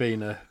 80s.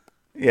 Ribena.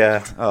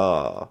 Yeah.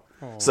 Oh.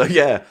 So,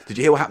 yeah. Did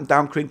you hear what happened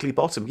down Crinkley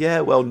Bottom?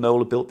 Yeah, well,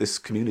 Noel built this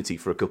community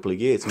for a couple of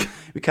years.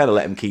 We kind of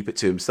let him keep it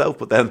to himself.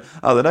 But then,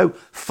 I don't know,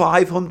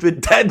 500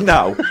 dead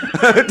now.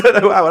 I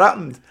don't know how it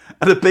happened.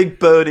 And a big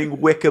burning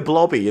wicker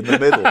blobby in the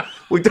middle.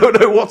 We don't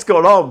know what's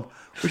gone on.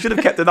 We should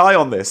have kept an eye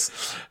on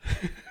this.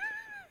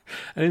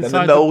 And then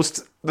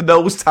the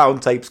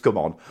Noelstown tapes come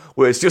on,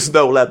 where it's just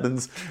Noel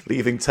Edmonds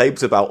leaving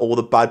tapes about all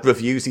the bad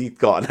reviews he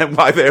got and then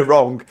why they're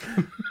wrong.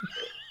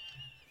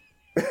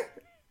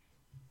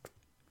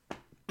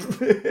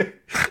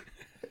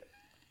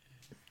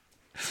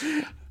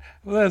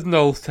 Well, there's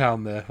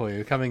Noelstown there for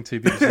you, coming to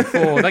BBC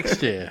 4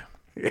 next year.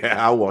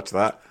 Yeah, I'll watch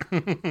that.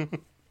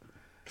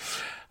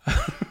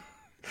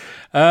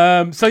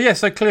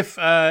 So Cliff,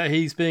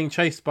 he's being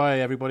chased by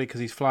everybody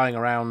because he's flying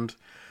around,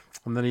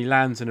 and then he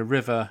lands in a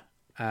river,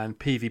 and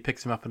Peavy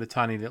picks him up in a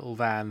tiny little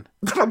van.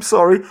 I'm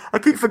sorry, I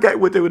keep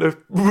forgetting we're doing a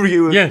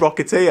review of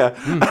Rocketeer,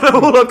 and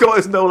all I've got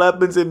is Noel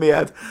Edmonds in my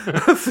head.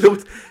 This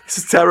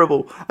is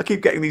terrible. I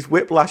keep getting these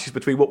whiplashes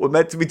between what we're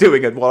meant to be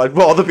doing and what I'd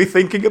rather be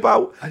thinking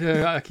about.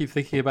 I keep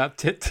thinking about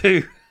Tit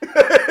 2.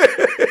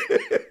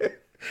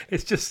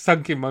 It's just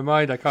sunk in my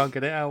mind. I can't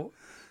get it out.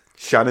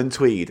 Shannon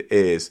Tweed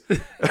is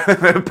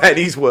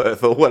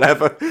Pennyworth or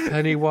whatever.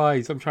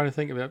 Pennywise. I'm trying to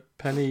think about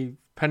Penny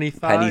thighs.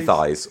 Penny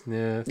thighs.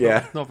 Yeah.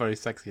 It's not very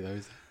sexy though,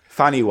 is it?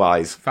 Fanny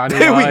wise. Fanny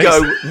there wise. We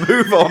go.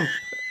 Move on.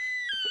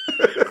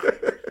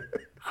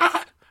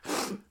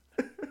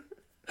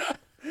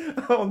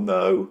 Oh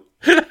no.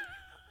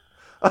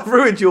 I've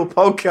ruined your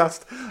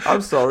podcast.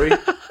 I'm sorry.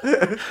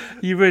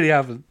 You really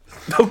haven't.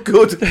 Oh,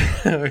 good.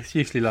 It's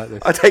usually like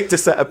this. I'd hate to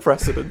set a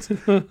precedent.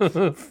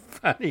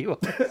 Fanny wise.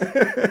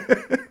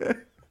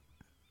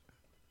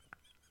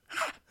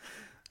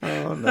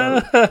 Oh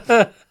no.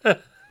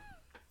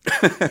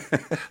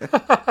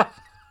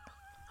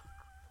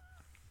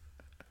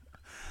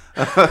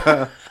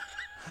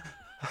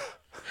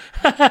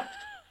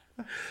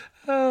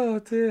 Oh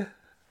dear.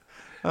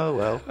 Oh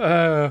well.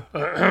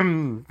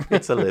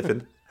 It's a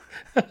living.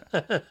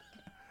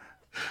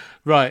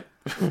 Right.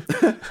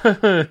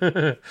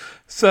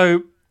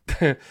 So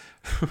so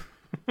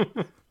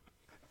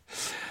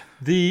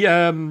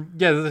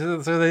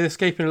they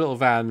escape in a little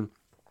van,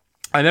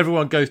 and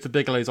everyone goes to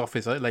Bigelow's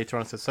office later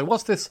on and says, "So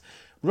what's this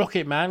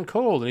Rocket Man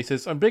called?" And he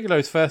says, and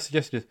Bigelow's first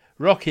suggestion is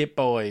Rocket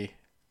Boy.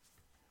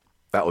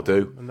 That'll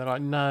do. And they're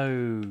like,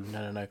 no.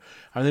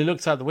 And he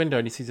looks out the window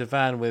and he sees a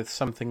van with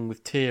something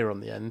with tear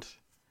on the end.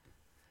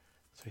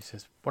 So he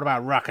says, what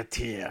about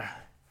Rocketeer?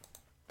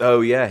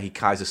 Oh, yeah, he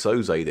Kaiser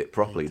Soze'd it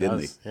properly,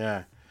 didn't he?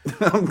 Yeah.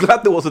 I'm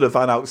glad there wasn't a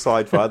van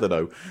outside for, I don't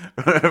know.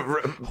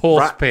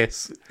 Horse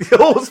piss.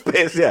 Horse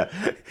piss, yeah.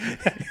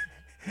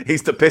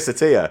 He's the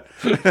pisseteer.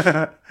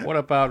 What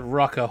about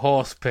Rocker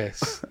Horse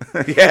Piss?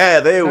 Yeah,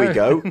 there we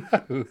go.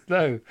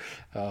 No.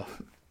 Oh.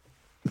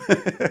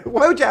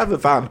 Why would you have a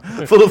van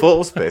full of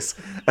horse piss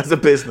as a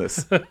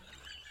business?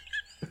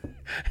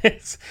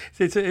 It's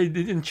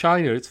in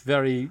China. It's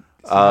very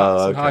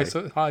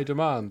high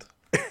demand.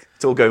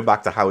 It's all going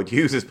back to Howard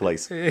Hughes'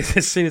 place.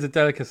 It's seen as a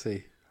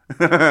delicacy.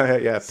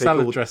 Yeah,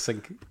 salad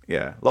dressing.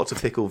 Yeah, lots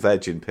of pickled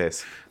veg in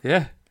piss.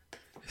 Yeah.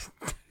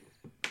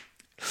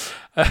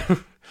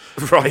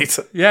 Right.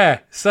 Yeah.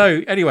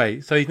 So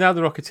anyway, he's now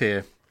the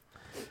Rocketeer,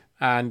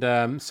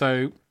 and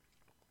so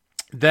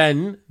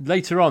then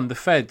later on, the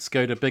feds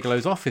go to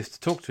Bigelow's office to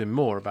talk to him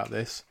more about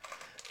this,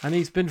 and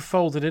he's been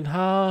folded in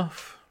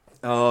half.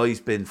 Oh, he's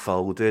been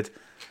folded.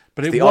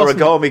 But the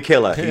origami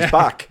killer. He's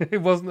back.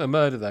 It wasn't a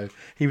murder though.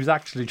 He was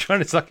actually trying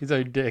to suck his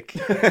own dick,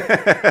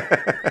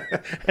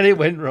 and it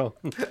went wrong.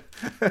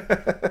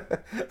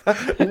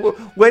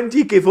 When do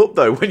you give up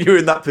though? When you're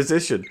in that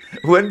position,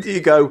 when do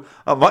you go?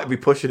 I might be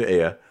pushing it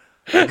here.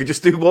 I could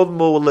just do one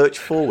more lurch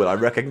forward. I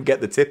reckon I can get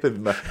the tip of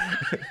him.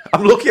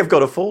 I'm lucky I've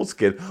got a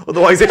foreskin.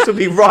 Otherwise, this would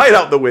be right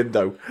out the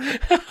window.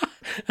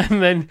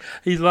 And then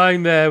he's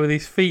lying there with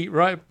his feet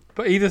right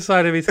either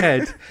side of his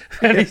head,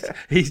 and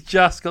he's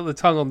just got the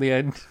tongue on the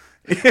end.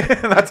 Yeah,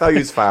 that's how he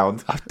was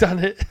found. I've done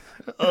it.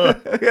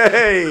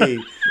 Hey,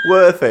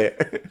 worth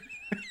it.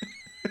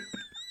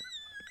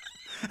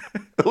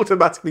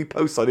 Automatically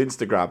posts on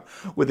Instagram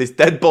with his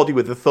dead body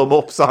with the thumb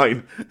up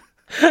sign.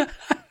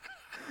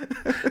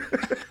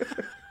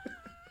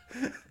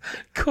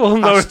 Call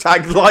Norris.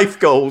 Hashtag life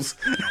goals.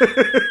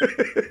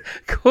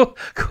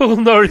 Call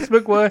Norris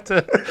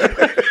McWhirter.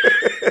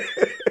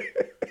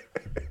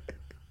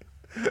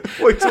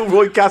 Wait till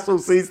Roy Castle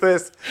sees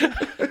this.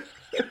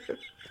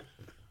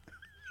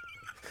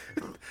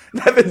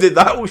 Never did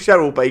that with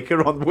Cheryl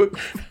Baker on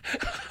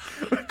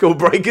Record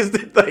Breakers,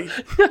 did they?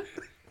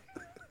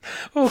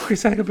 Oh,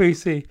 Chris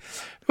Agabusi.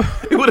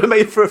 It would have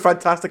made for a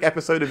fantastic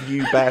episode of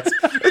You Bet.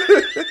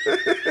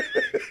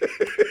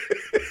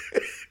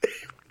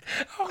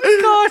 Oh,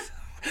 God.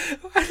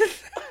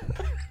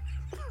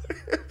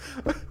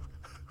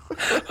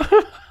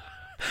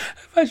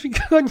 Imagine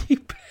going on You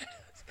Bet.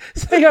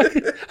 Say, I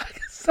can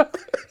suck.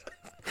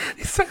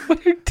 Suck my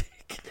own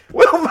dick.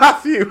 Well,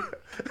 Matthew...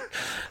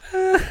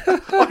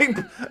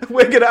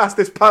 we're going to ask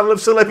this panel of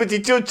celebrity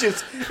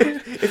judges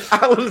if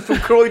Alan from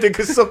Croydon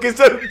can suck his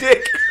own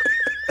dick.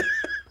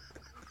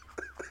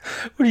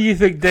 What do you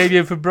think,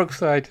 Damien from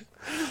Brookside?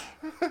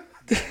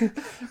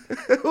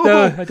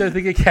 No, I don't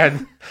think it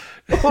can.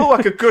 Oh,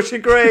 I could crush your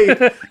grave.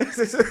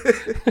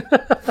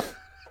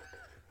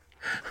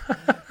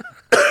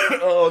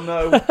 Oh,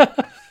 no.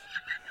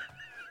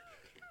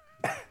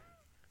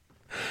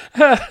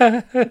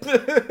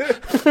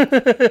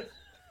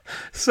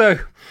 So...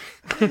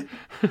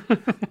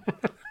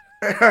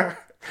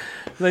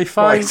 they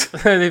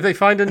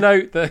find a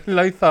note that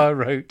Lothar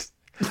wrote.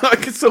 I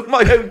can suck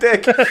my own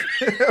dick. I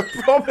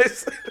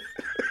promise.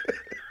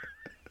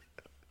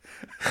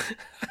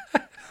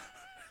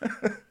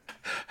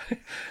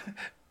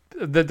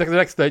 The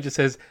next note just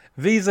says,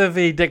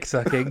 vis-a-vis dick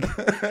sucking.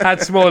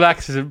 Had small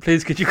accident.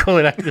 Please could you call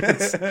an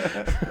ambulance?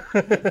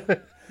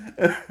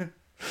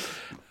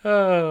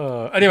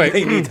 Oh, anyway,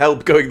 they need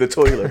help going to the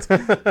toilet.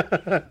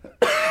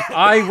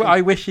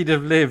 I wish he'd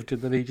have lived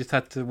and then he just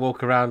had to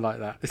walk around like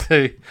that.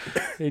 So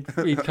he'd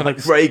kind like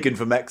of Reagan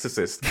from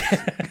Exorcist,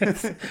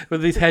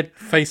 with his head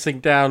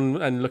facing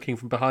down and looking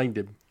from behind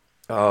him.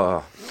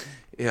 Oh,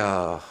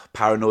 yeah,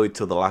 paranoid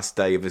till the last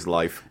day of his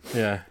life.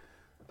 Yeah.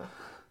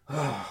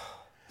 Oh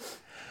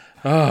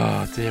dear,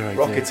 oh dear.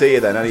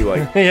 Rocketeer then,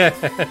 anyway. Yeah.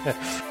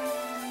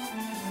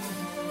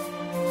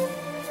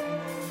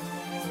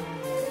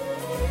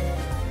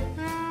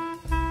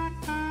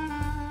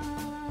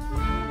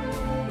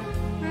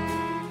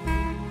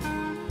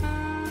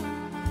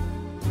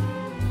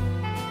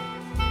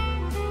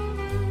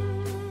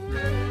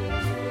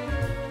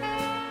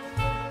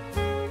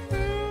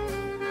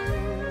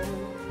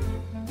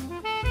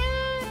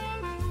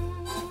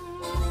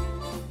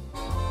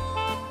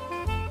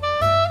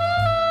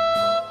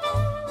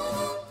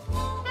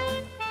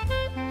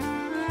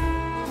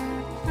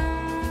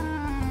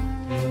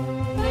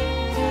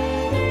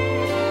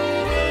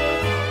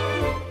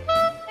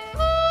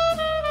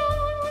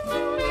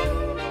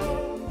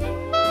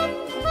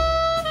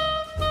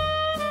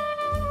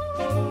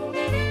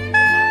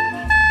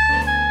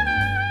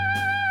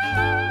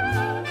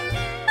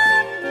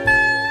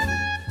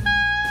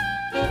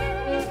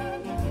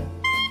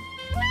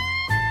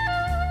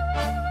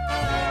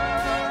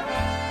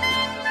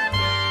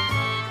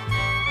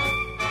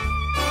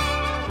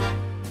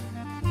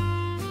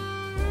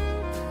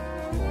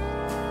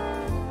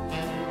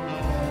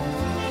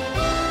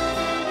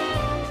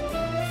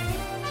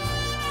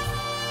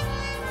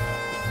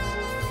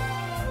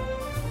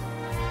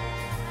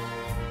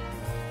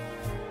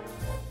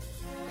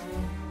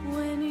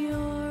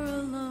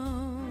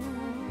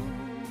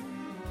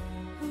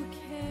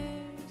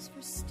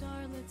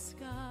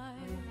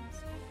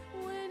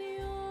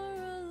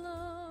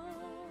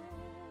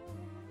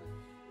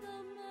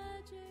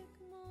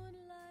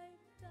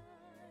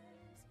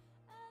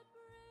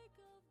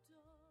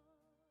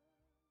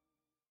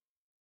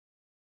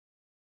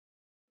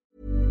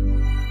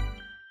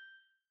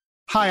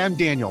 Hi, I'm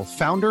Daniel,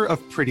 founder of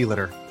Pretty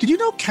Litter. Did you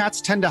know cats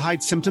tend to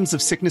hide symptoms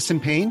of sickness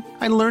and pain?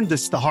 I learned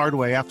this the hard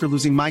way after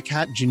losing my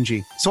cat,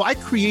 Gingy. So I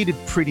created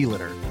Pretty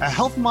Litter, a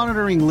health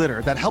monitoring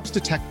litter that helps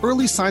detect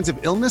early signs of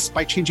illness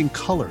by changing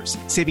colors,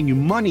 saving you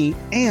money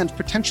and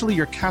potentially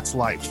your cat's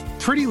life.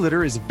 Pretty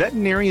Litter is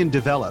veterinarian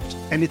developed,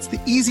 and it's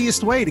the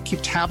easiest way to keep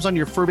tabs on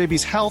your fur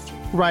baby's health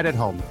right at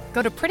home.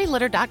 Go to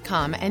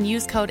prettylitter.com and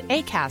use code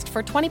ACAST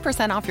for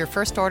 20% off your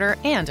first order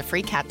and a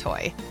free cat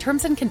toy.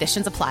 Terms and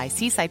conditions apply.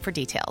 See site for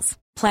details.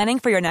 Planning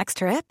for your next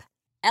trip?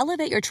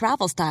 Elevate your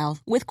travel style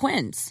with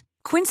Quince.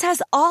 Quince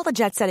has all the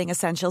jet-setting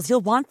essentials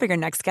you'll want for your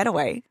next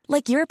getaway,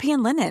 like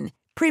European linen,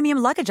 premium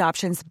luggage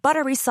options,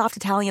 buttery soft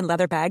Italian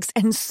leather bags,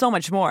 and so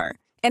much more.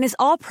 And is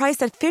all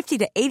priced at 50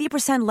 to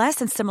 80% less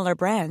than similar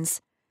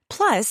brands.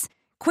 Plus,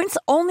 Quince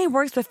only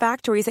works with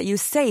factories that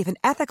use safe and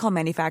ethical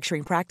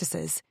manufacturing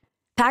practices.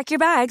 Pack your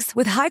bags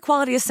with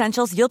high-quality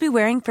essentials you'll be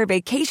wearing for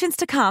vacations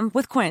to come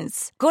with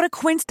Quince. Go to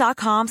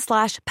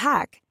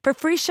quince.com/pack for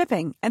free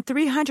shipping and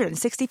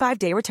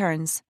 365-day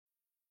returns.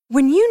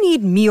 When you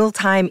need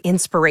mealtime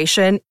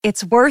inspiration,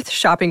 it's worth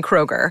shopping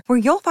Kroger, where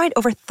you'll find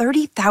over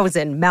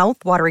 30,000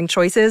 mouth-watering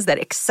choices that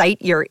excite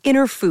your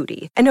inner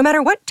foodie. And no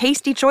matter what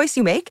tasty choice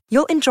you make,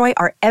 you'll enjoy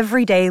our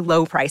everyday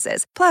low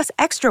prices, plus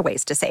extra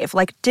ways to save,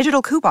 like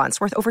digital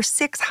coupons worth over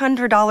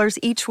 $600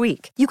 each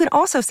week. You can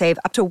also save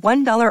up to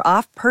 $1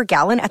 off per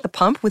gallon at the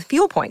pump with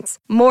fuel points.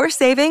 More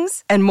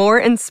savings and more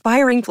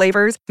inspiring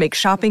flavors make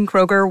shopping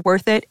Kroger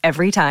worth it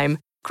every time.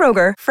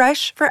 Kroger,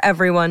 fresh for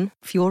everyone.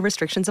 Fuel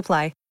restrictions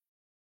apply.